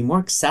material to be more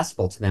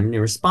accessible to them in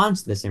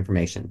response to this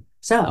information.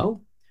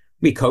 So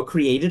we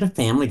co-created a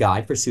family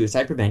guide for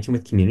suicide prevention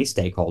with community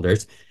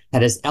stakeholders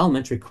that has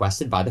elements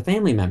requested by the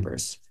family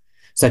members,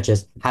 such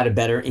as how to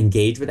better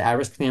engage with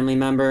at-risk family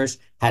members,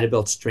 how to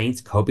build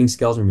strengths, coping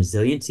skills, and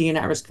resiliency in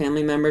at-risk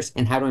family members,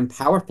 and how to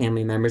empower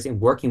family members in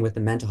working with the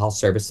mental health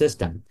service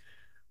system.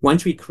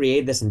 Once we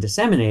created this and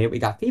disseminated it, we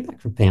got feedback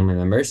from family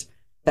members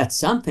that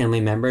some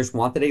family members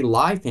wanted a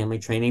live family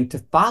training to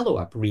follow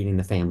up reading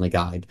the family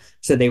guide,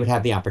 so they would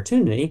have the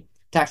opportunity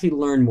to actually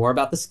learn more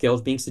about the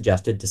skills being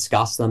suggested,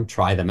 discuss them,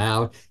 try them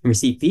out, and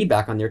receive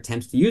feedback on their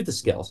attempts to use the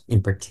skills.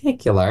 In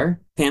particular,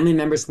 family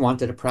members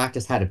wanted to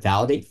practice how to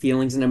validate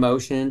feelings and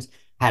emotions,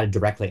 how to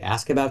directly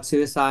ask about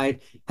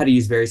suicide, how to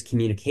use various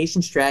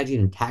communication strategies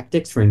and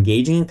tactics for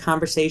engaging in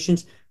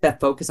conversations that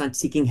focus on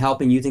seeking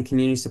help and using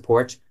community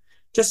supports.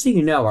 Just so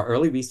you know, our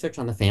early research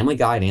on the family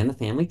guide and the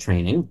family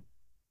training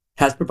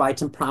has provided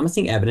some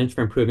promising evidence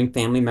for improving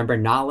family member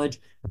knowledge,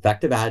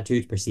 effective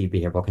attitudes, perceived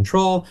behavioral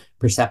control,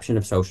 perception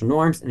of social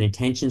norms, and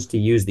intentions to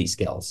use these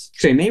skills.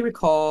 So you may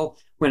recall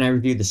when I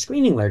reviewed the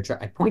screening literature,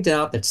 I pointed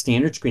out that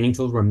standard screening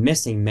tools were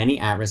missing many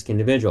at-risk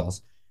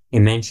individuals. I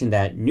mentioned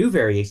that new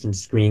variations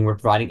of screening were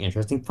providing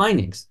interesting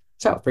findings.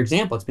 So, for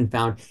example, it's been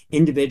found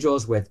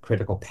individuals with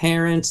critical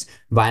parents,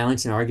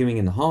 violence and arguing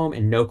in the home,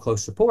 and no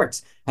close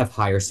supports have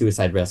higher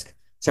suicide risk.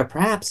 So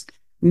perhaps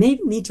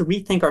maybe we need to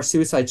rethink our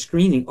suicide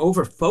screening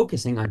over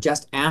focusing on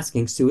just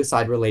asking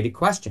suicide-related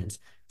questions,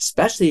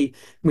 especially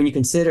when you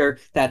consider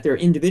that there are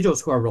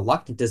individuals who are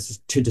reluctant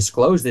to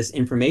disclose this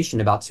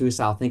information about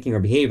suicidal thinking or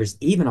behaviors,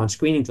 even on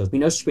screening tools. We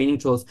know screening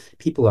tools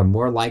people are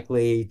more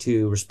likely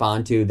to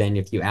respond to than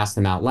if you ask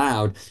them out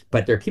loud,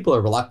 but there are people who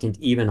are reluctant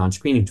even on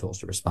screening tools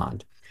to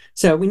respond.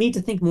 So we need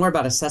to think more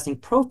about assessing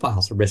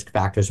profiles of risk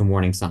factors and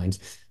warning signs,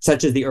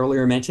 such as the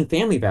earlier mentioned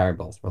family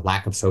variables, or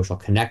lack of social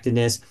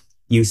connectedness,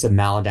 use of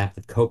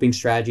maladaptive coping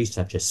strategies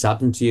such as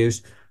substance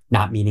use,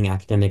 not meeting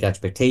academic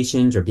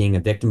expectations, or being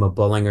a victim of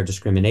bullying or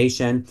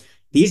discrimination.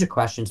 These are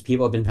questions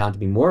people have been found to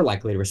be more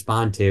likely to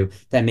respond to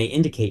that may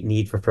indicate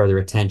need for further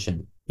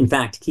attention. In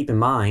fact, keep in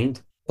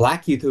mind,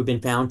 Black youth who have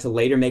been found to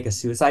later make a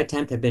suicide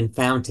attempt have been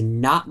found to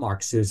not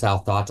mark suicidal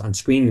thoughts on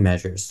screening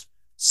measures.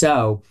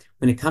 So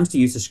when it comes to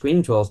use of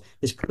screening tools,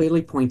 this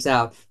clearly points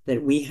out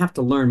that we have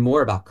to learn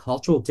more about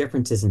cultural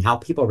differences in how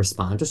people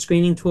respond to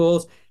screening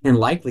tools, and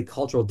likely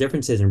cultural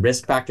differences in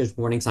risk factors,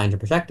 warning signs, and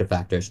protective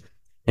factors.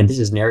 And this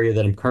is an area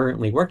that I'm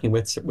currently working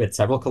with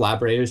several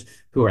collaborators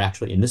who are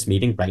actually in this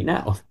meeting right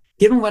now.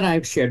 Given what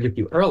I've shared with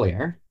you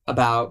earlier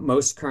about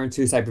most current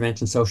suicide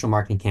prevention social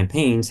marketing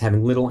campaigns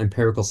having little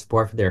empirical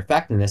support for their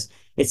effectiveness,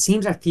 it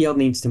seems our field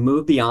needs to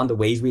move beyond the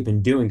ways we've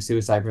been doing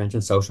suicide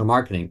prevention social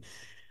marketing.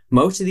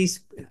 Most of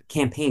these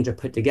campaigns are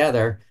put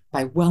together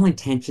by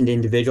well-intentioned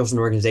individuals and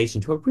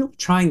organizations who are really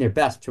trying their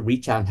best to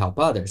reach out and help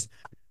others.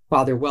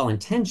 While they're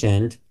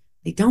well-intentioned,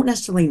 they don't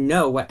necessarily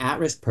know what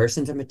at-risk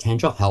persons and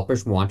potential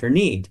helpers want or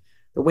need.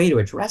 The way to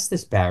address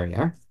this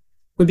barrier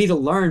would be to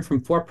learn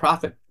from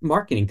for-profit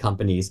marketing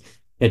companies.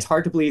 It's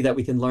hard to believe that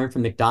we can learn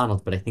from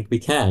McDonald's, but I think we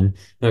can.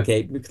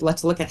 Okay,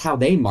 let's look at how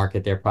they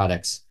market their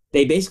products.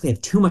 They basically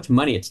have too much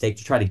money at stake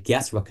to try to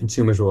guess what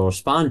consumers will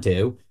respond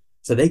to.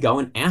 So they go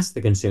and ask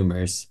the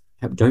consumers.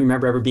 Don't you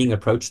remember ever being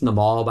approached in the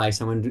mall by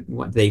someone?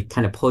 They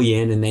kind of pull you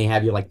in and they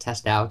have you like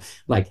test out,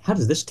 like, how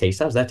does this taste?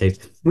 How does that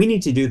taste? We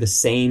need to do the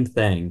same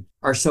thing.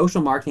 Our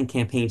social marketing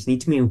campaigns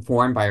need to be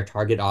informed by our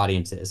target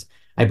audiences.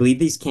 I believe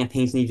these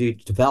campaigns need to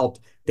be developed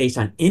based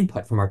on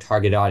input from our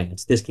target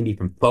audience. This can be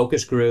from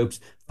focus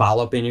groups,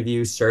 follow-up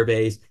interviews,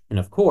 surveys, and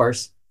of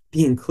course,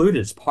 be included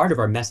as part of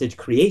our message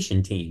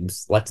creation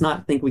teams. Let's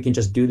not think we can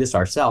just do this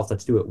ourselves.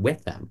 Let's do it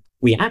with them.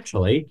 We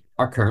actually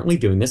are currently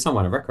doing this on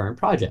one of our current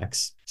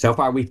projects. So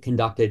far, we've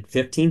conducted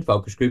 15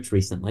 focus groups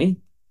recently.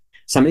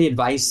 Some of the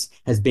advice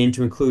has been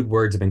to include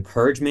words of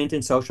encouragement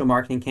in social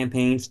marketing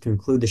campaigns, to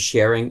include the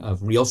sharing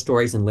of real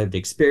stories and lived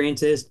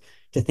experiences,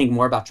 to think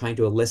more about trying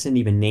to elicit and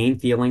even name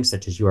feelings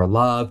such as you are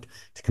loved,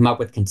 to come up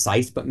with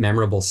concise but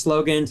memorable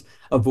slogans,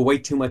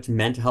 avoid too much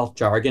mental health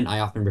jargon. I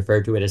often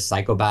refer to it as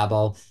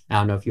psychobabble. I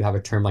don't know if you have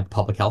a term like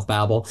public health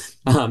babble.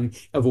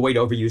 Avoid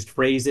overused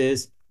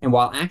phrases. And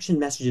while action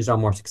messages are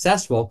more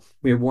successful,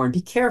 we are warned,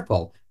 be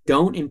careful.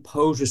 Don't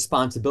impose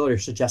responsibility or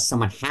suggest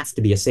someone has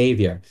to be a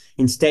savior.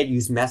 Instead,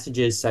 use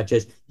messages such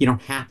as, you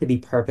don't have to be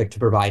perfect to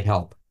provide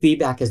help.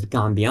 Feedback has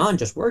gone beyond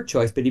just word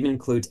choice, but even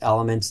includes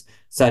elements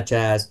such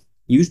as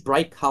use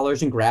bright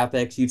colors and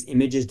graphics, use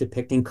images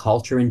depicting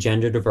culture and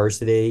gender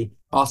diversity.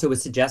 Also,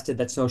 it's suggested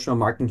that social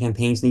marketing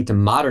campaigns need to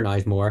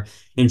modernize more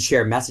and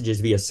share messages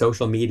via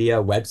social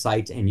media,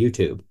 websites, and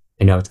YouTube.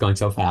 I know it's going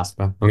so fast,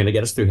 but I'm going to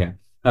get us through here.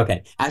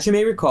 Okay, as you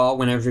may recall,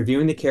 when I was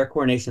reviewing the care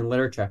coordination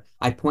literature,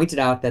 I pointed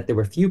out that there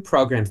were few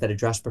programs that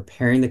addressed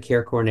preparing the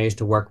care coordinators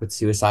to work with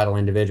suicidal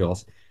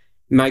individuals.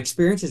 In my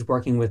experiences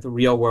working with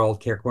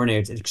real-world care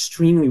coordinators, it's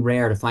extremely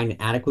rare to find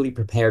adequately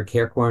prepared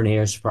care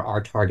coordinators for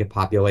our target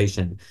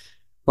population.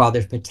 While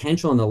there's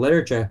potential in the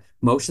literature,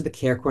 most of the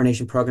care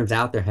coordination programs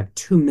out there have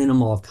too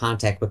minimal of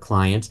contact with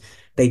clients.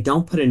 They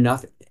don't put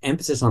enough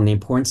emphasis on the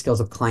important skills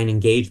of client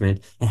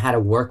engagement and how to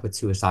work with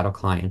suicidal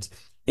clients.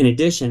 In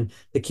addition,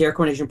 the care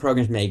coordination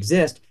programs may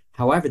exist.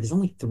 However, there's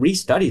only 3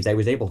 studies I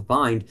was able to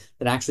find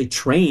that actually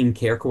train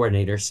care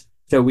coordinators.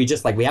 So we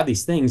have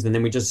these things and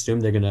then we just assume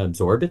they're going to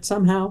absorb it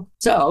somehow.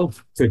 So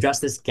to address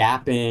this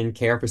gap in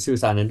care for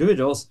suicidal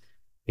individuals,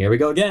 here we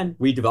go again.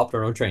 We developed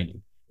our own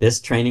training.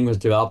 This training was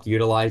developed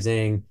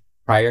utilizing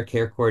prior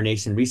care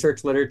coordination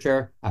research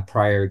literature,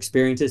 prior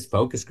experiences,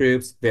 focus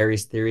groups,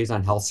 various theories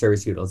on health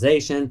service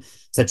utilization,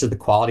 such as the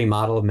quality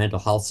model of mental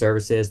health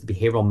services, the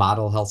behavioral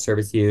model of health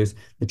service use,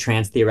 the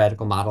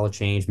trans-theoretical model of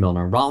change,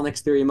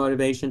 Milner-Rollnick's theory of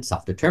motivation,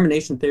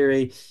 self-determination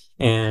theory,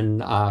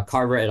 and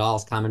Carver et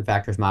al.'s common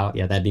factors model.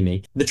 Yeah, that'd be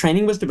me. The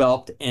training was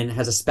developed and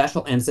has a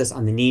special emphasis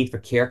on the need for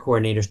care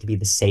coordinators to be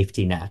the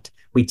safety net.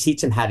 We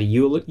teach them how to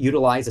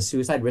utilize a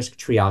suicide risk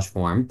triage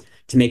form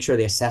to make sure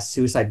they assess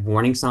suicide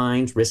warning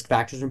signs, risk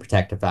factors, and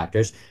protective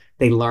factors,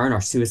 They learn our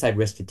suicide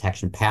risk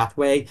detection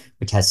pathway,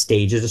 which has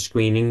stages of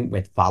screening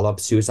with follow-up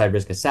suicide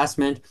risk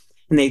assessment.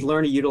 And they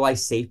learn to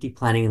utilize safety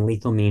planning and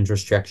lethal means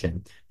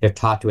restriction. They're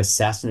taught to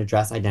assess and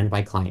address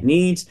identified client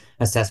needs,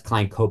 assess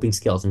client coping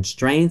skills and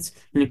strengths,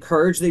 and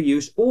encourage their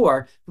use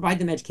or provide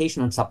them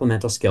education on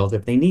supplemental skills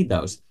if they need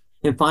those.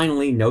 And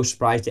finally, no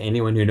surprise to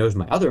anyone who knows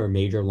my other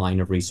major line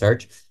of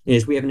research,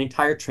 is we have an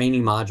entire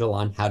training module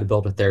on how to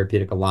build a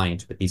therapeutic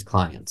alliance with these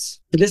clients.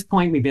 To this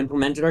point, we've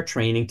implemented our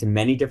training to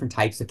many different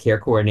types of care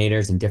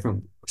coordinators in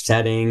different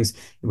settings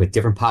with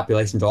different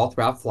populations all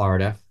throughout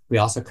Florida. We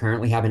also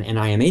currently have an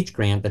NIMH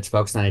grant that's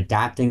focused on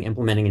adapting,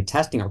 implementing, and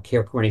testing our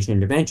care coordination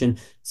intervention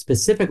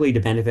specifically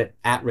to benefit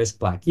at-risk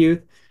Black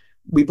youth.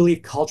 We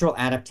believe cultural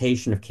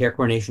adaptation of care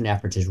coordination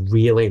efforts is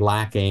really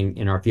lacking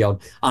in our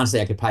field. Honestly,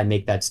 I could probably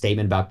make that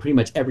statement about pretty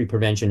much every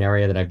prevention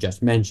area that I've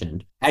just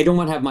mentioned. I don't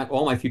want to have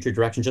all my future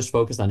directions just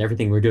focused on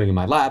everything we're doing in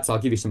my lab, so I'll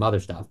give you some other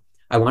stuff.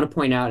 I want to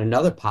point out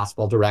another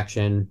possible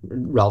direction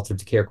relative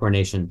to care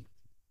coordination.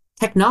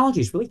 Technology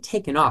has really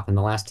taken off in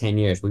the last 10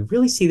 years. We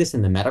really see this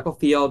in the medical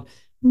field,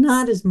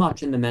 not as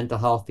much in the mental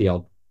health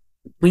field.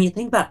 When you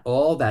think about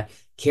all that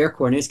care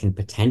coordinators can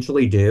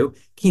potentially do,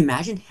 can you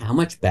imagine how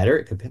much better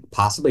it could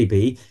possibly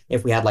be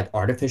if we had like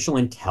artificial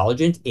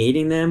intelligence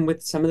aiding them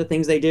with some of the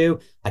things they do,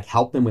 like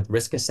help them with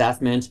risk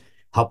assessments,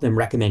 help them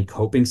recommend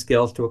coping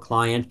skills to a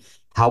client,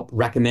 help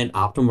recommend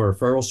optimal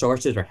referral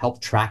sources, or help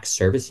track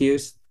service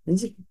use?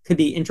 These could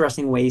be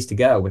interesting ways to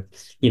go with,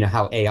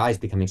 how AI is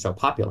becoming so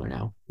popular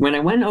now. When I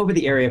went over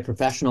the area of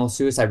professional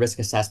suicide risk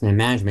assessment and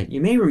management,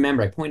 you may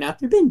remember I pointed out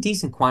there have been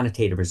decent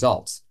quantitative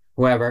results.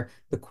 However,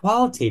 the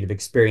qualitative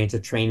experience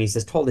of trainees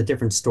has told a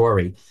different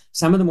story.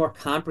 Some of the more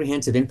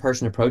comprehensive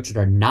in-person approaches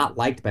are not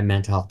liked by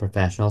mental health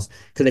professionals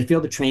because they feel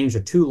the trainings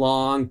are too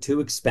long, too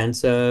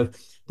expensive.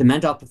 The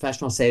mental health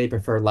professionals say they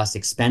prefer less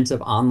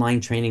expensive online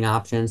training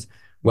options.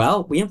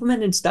 Well, we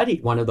implemented and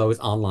studied one of those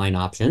online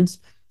options.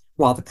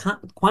 While the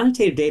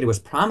quantitative data was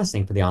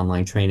promising for the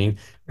online training,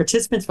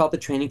 participants felt the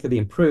training could be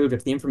improved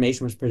if the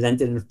information was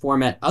presented in a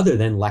format other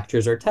than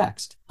lectures or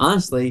text.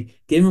 Honestly,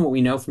 given what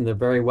we know from the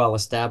very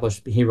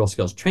well-established behavioral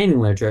skills training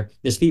literature,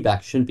 this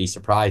feedback shouldn't be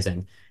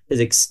surprising. There's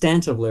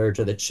extensive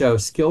literature that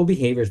shows skill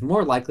behavior is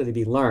more likely to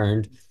be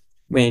learned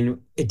when,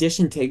 in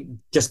addition to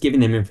just giving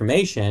them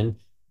information,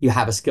 you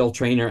have a skilled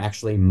trainer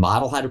actually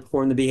model how to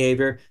perform the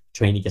behavior,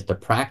 trainee gets to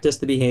practice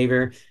the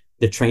behavior,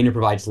 the trainer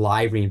provides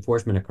live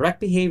reinforcement of correct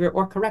behavior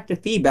or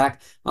corrective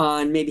feedback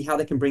on maybe how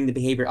they can bring the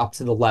behavior up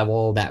to the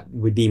level that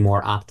would be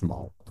more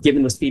optimal.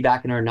 Given this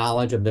feedback and our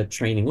knowledge of the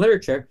training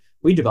literature,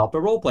 we developed a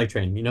role play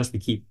training. We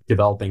keep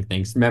developing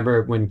things.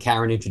 Remember when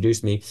Karen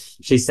introduced me,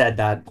 she said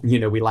that,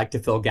 we like to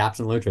fill gaps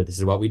in literature. This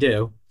is what we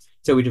do.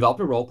 So we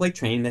developed a role play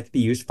training that could be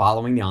used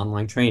following the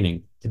online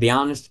training. To be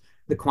honest,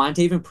 the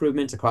quantitative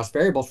improvements across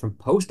variables from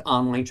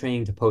post-online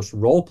training to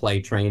post-role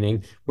play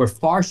training were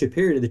far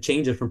superior to the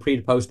changes from pre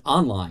to post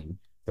online.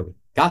 So we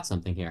got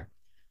something here.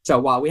 So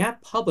while we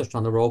have published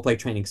on the role play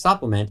training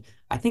supplement,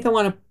 I think I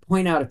want to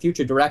point out a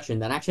future direction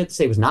that I actually have to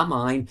say was not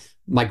mine.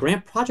 My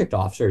grant project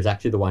officer is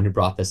actually the one who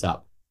brought this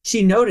up.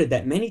 She noted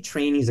that many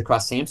trainees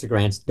across SAMHSA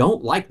grants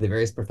don't like the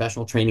various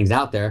professional trainings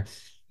out there.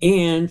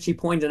 And she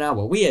pointed out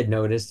what we had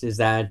noticed is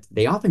that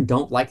they often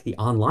don't like the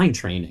online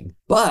training,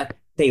 but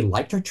they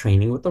liked our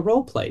training with the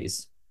role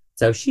plays.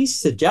 So she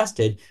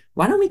suggested,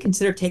 why don't we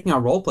consider taking our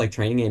role play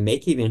training and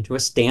making it into a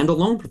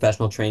standalone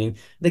professional training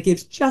that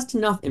gives just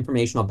enough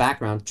informational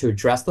background to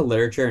address the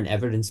literature and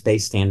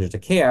evidence-based standards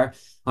of care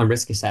on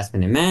risk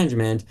assessment and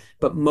management,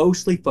 but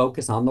mostly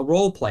focus on the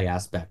role play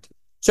aspect.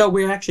 So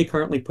we're actually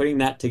currently putting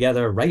that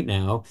together right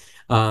now.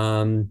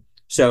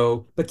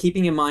 But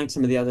keeping in mind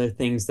some of the other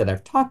things that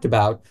I've talked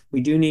about, we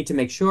do need to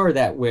make sure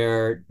that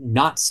we're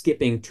not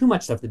skipping too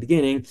much stuff at the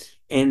beginning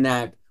and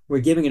that we're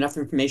giving enough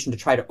information to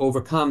try to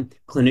overcome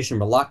clinician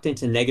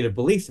reluctance and negative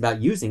beliefs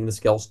about using the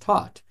skills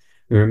taught.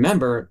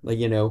 Remember,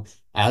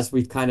 as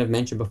we've kind of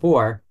mentioned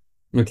before,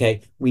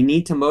 we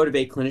need to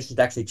motivate clinicians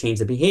to actually change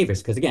the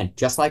behaviors. Because again,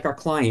 just like our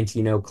clients,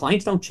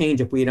 clients don't change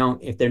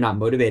if they're not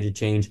motivated to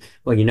change.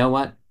 Well, you know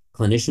what?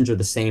 Clinicians are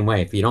the same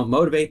way. If you don't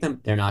motivate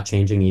them, they're not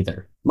changing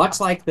either.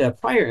 Much like the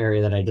prior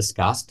area that I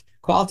discussed,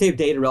 qualitative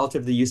data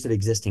relative to the use of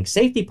existing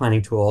safety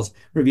planning tools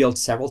revealed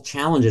several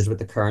challenges with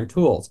the current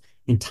tools.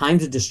 In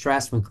times of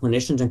distress, when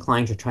clinicians and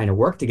clients are trying to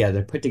work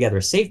together, put together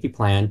a safety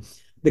plan,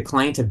 the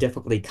clients have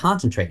difficulty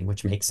concentrating,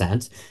 which makes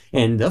sense.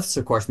 And this,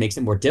 of course, makes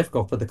it more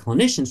difficult for the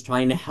clinicians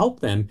trying to help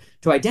them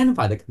to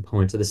identify the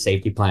components of the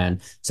safety plan,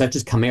 such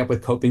as coming up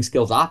with coping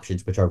skills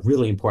options, which are a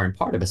really important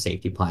part of a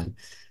safety plan.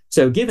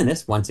 So given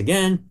this, once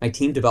again, my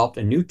team developed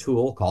a new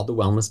tool called the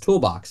Wellness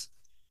Toolbox.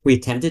 We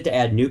attempted to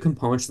add new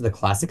components to the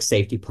classic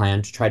safety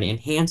plan to try to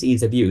enhance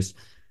ease of use.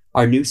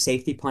 Our new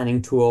safety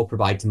planning tool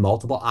provides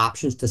multiple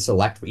options to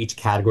select for each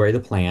category of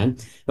the plan.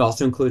 It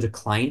also includes a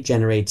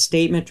client-generated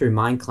statement to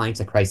remind clients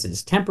that crisis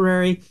is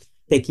temporary.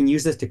 They can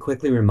use this to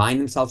quickly remind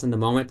themselves in the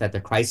moment that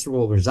their crisis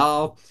will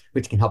resolve,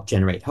 which can help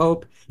generate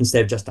hope.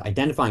 Instead of just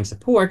identifying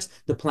supports,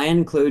 the plan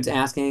includes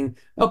asking,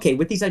 okay,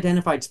 with these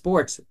identified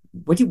supports,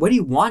 what do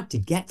you want to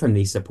get from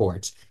these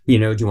supports? Do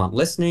you want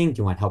listening? Do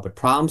you want help with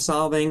problem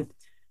solving?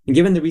 And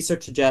given the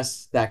research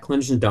suggests that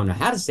clinicians don't know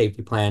how to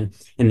safety plan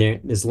and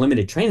there's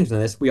limited trainings on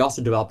this, we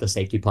also developed a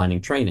safety planning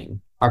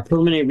training. Our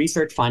preliminary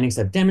research findings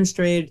have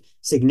demonstrated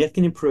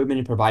significant improvement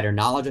in provider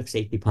knowledge of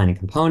safety planning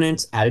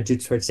components,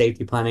 attitudes towards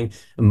safety planning,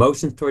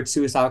 emotions towards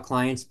suicidal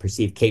clients,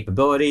 perceived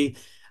capability,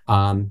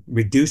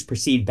 reduced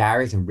perceived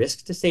barriers and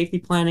risks to safety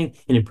planning,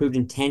 and improved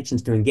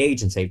intentions to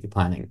engage in safety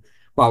planning.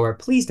 While we're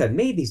pleased to have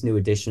made these new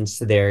additions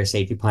to their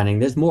safety planning,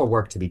 there's more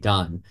work to be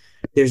done.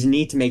 There's a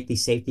need to make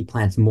these safety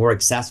plans more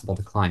accessible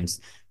to clients.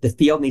 The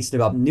field needs to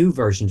develop new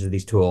versions of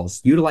these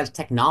tools, utilize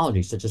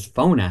technology such as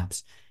phone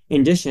apps.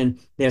 In addition,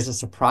 there's a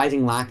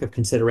surprising lack of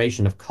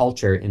consideration of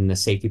culture in the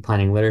safety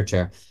planning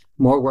literature.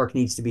 More work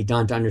needs to be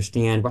done to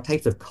understand what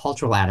types of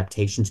cultural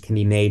adaptations can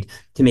be made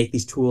to make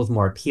these tools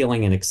more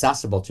appealing and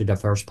accessible to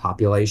diverse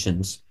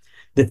populations.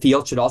 The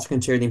field should also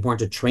consider the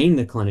importance of training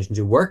the clinicians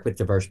who work with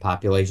diverse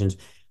populations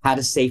how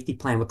to safety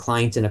plan with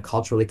clients in a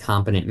culturally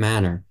competent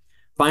manner.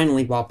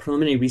 Finally, while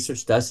preliminary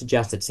research does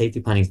suggest that safety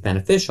planning is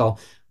beneficial,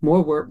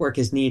 more work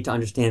is needed to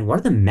understand what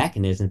are the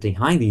mechanisms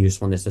behind the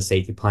usefulness of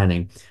safety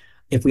planning.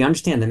 If we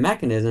understand the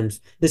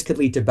mechanisms, this could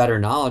lead to better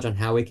knowledge on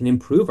how we can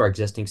improve our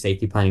existing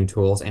safety planning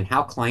tools and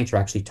how clients are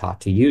actually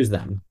taught to use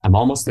them. I'm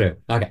almost through.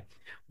 Okay.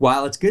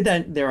 While it's good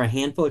that there are a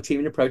handful of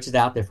treatment approaches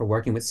out there for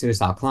working with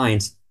suicidal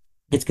clients,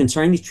 it's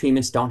concerning these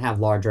treatments don't have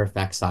larger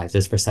effect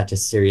sizes for such a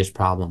serious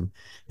problem.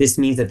 This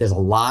means that there's a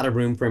lot of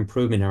room for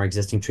improvement in our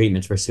existing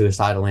treatments for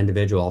suicidal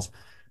individuals.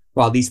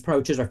 While these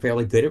approaches are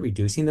fairly good at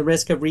reducing the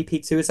risk of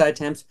repeat suicide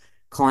attempts,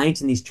 clients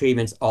in these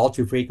treatments all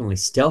too frequently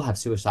still have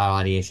suicidal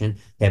ideation.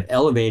 They have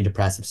elevated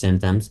depressive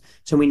symptoms.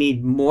 So we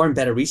need more and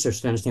better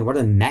research to understand what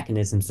are the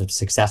mechanisms of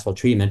successful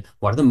treatment,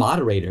 what are the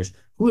moderators,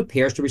 who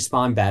appears to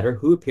respond better,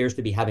 who appears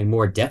to be having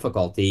more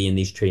difficulty in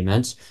these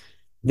treatments.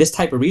 This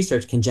type of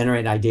research can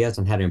generate ideas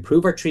on how to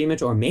improve our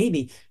treatments or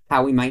maybe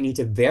how we might need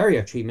to vary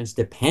our treatments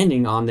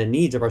depending on the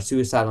needs of our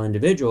suicidal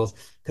individuals.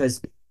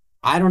 Because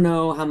I don't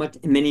know how much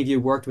many of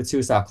you worked with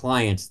suicidal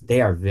clients.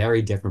 They are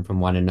very different from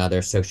one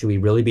another. So should we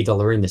really be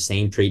delivering the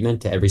same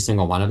treatment to every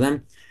single one of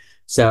them?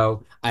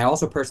 So I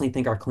also personally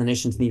think our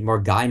clinicians need more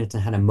guidance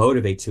on how to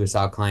motivate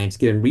suicidal clients,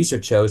 given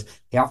research shows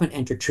they often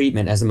enter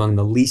treatment as among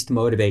the least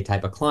motivated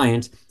type of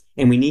clients.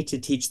 And we need to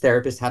teach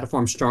therapists how to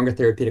form stronger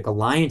therapeutic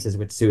alliances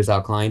with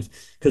suicidal clients,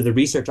 because the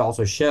research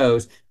also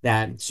shows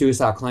that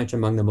suicidal clients are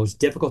among the most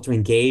difficult to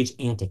engage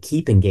and to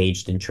keep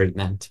engaged in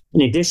treatment.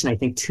 In addition, I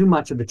think too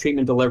much of the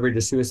treatment delivery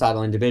to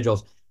suicidal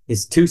individuals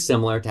is too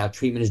similar to how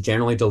treatment is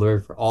generally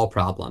delivered for all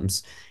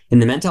problems. In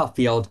the mental health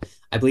field,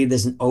 I believe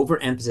there's an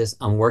overemphasis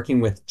on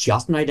working with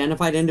just an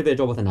identified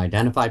individual with an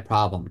identified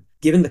problem.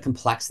 Given the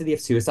complexity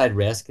of suicide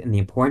risk and the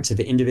importance of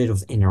the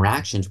individual's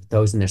interactions with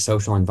those in their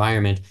social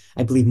environment,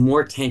 I believe more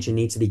attention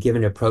needs to be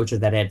given to approaches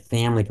that add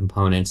family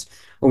components,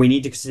 or we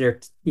need to consider,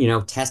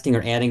 testing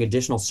or adding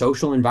additional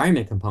social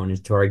environment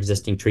components to our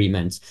existing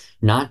treatments.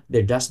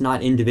 They're just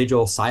not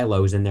individual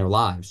silos in their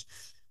lives.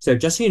 So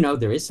just so you know,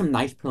 there is some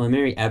nice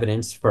preliminary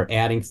evidence for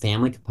adding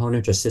family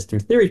components or system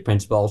theory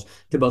principles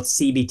to both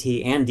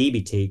CBT and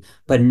DBT,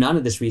 but none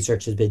of this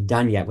research has been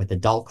done yet with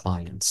adult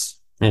clients.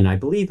 And I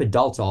believe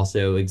adults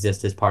also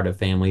exist as part of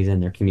families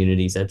and their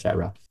communities,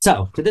 etc.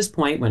 So to this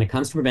point, when it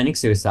comes to preventing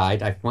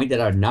suicide, I've pointed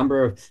out a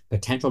number of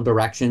potential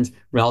directions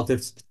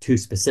relative to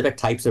specific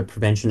types of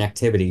prevention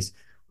activities.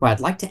 What I'd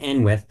like to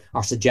end with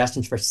are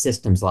suggestions for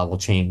systems level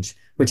change,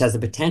 which has the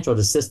potential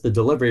to assist the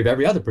delivery of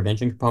every other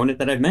prevention component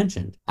that I've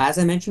mentioned. As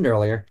I mentioned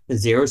earlier, the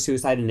Zero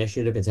Suicide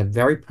Initiative is a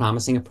very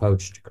promising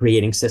approach to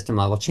creating system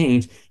level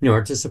change in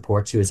order to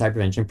support suicide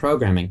prevention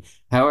programming.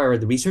 However,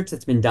 the research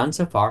that's been done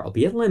so far,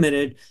 albeit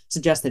limited,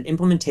 suggests that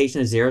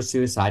implementation of zero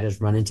suicide has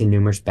run into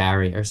numerous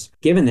barriers.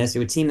 Given this, it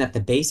would seem that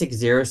the basic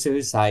zero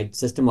suicide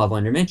system level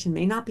intervention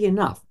may not be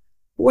enough.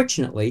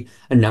 Fortunately,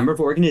 a number of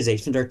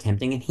organizations are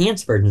attempting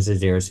enhanced versions of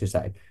zero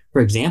suicide.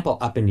 For example,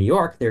 up in New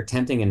York, they're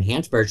attempting an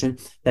enhanced version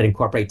that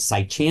incorporates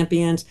site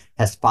champions,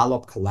 has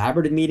follow-up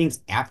collaborative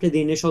meetings after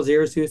the initial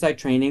zero suicide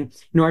training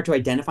in order to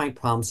identify and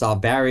problem-solve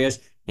barriers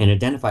and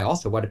identify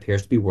also what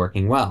appears to be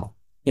working well.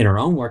 In our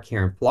own work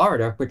here in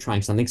Florida, we're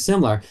trying something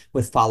similar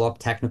with follow-up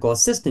technical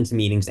assistance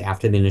meetings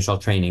after the initial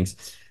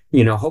trainings.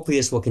 Hopefully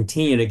this will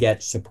continue to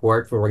get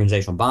support for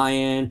organizational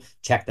buy-in,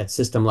 check that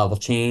system level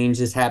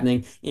change is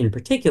happening. In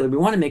particular, we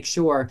want to make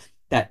sure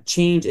that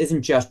change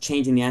isn't just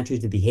changing the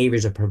attitudes and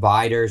behaviors of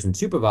providers and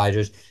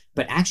supervisors,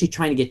 but actually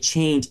trying to get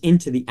change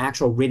into the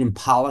actual written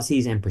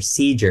policies and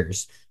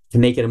procedures to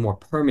make it a more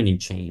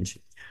permanent change.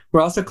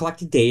 We're also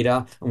collecting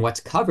data on what's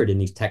covered in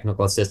these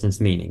technical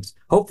assistance meetings.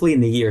 Hopefully in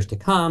the years to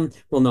come,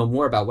 we'll know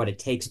more about what it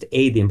takes to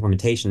aid the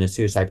implementation of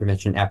suicide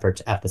prevention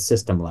efforts at the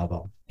system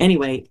level.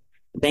 Anyway,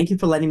 thank you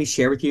for letting me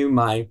share with you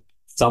my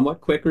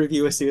somewhat quick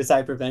review of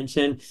suicide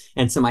prevention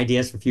and some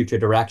ideas for future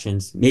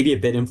directions, maybe a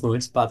bit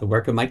influenced by the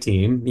work of my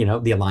team,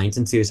 the Alliance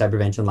and Suicide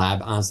Prevention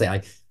Lab. Honestly,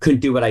 I couldn't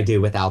do what I do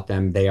without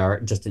them. They are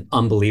just an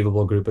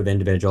unbelievable group of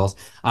individuals.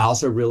 I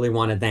also really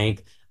want to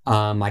thank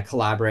my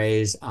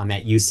collaborators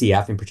at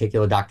UCF, in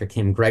particular, Dr.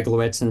 Kim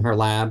Greglowitz and her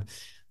lab.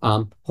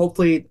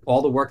 Hopefully,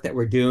 all the work that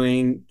we're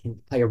doing can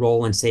play a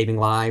role in saving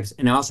lives.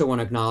 And I also want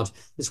to acknowledge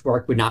this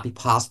work would not be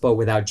possible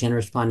without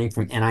generous funding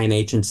from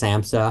NIMH and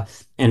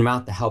SAMHSA and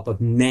without the help of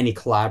many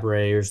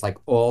collaborators like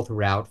all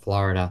throughout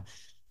Florida.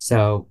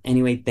 So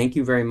anyway, thank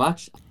you very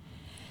much.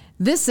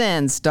 This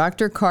ends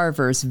Dr.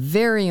 Carver's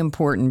very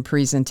important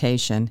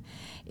presentation.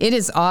 It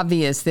is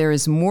obvious there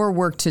is more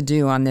work to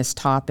do on this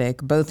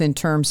topic, both in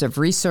terms of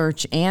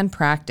research and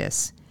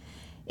practice.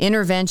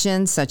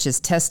 Interventions such as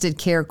tested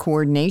care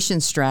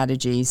coordination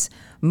strategies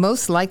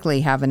most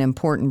likely have an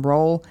important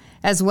role,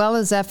 as well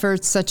as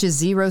efforts such as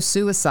zero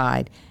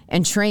suicide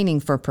and training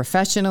for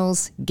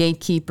professionals,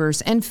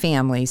 gatekeepers, and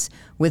families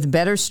with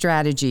better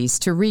strategies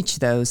to reach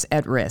those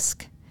at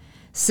risk.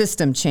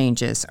 System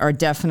changes are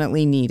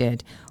definitely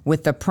needed,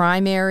 with the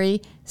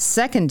primary,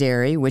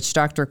 secondary, which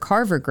Dr.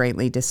 Carver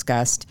greatly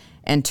discussed,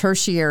 and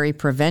tertiary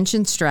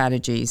prevention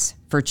strategies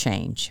for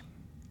change.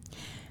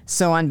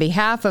 So on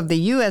behalf of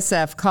the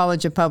USF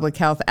College of Public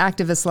Health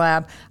Activist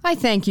Lab, I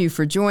thank you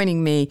for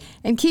joining me,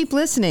 and keep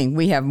listening.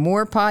 We have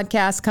more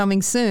podcasts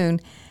coming soon.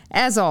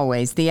 As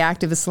always, the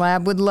Activist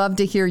Lab would love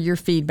to hear your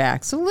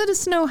feedback, so let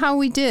us know how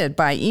we did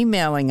by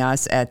emailing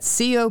us at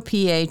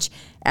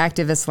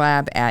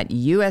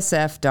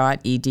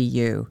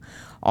cophactivistlab@usf.edu.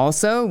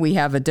 Also, we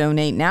have a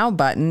Donate Now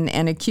button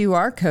and a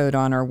QR code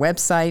on our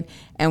website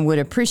and would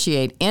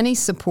appreciate any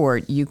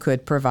support you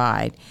could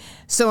provide.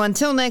 So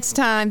until next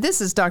time, this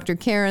is Dr.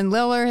 Karen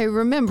Liller. Hey,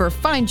 remember,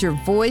 find your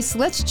voice.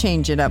 Let's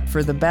change it up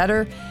for the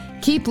better.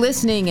 Keep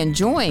listening and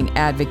join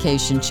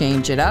Advocation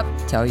Change It Up.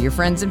 Tell your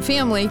friends and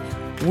family.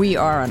 We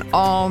are on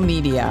all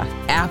media,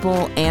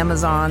 Apple,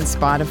 Amazon,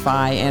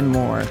 Spotify, and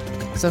more.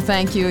 So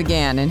thank you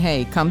again, and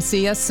hey, come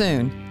see us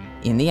soon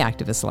in the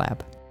Activist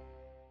Lab.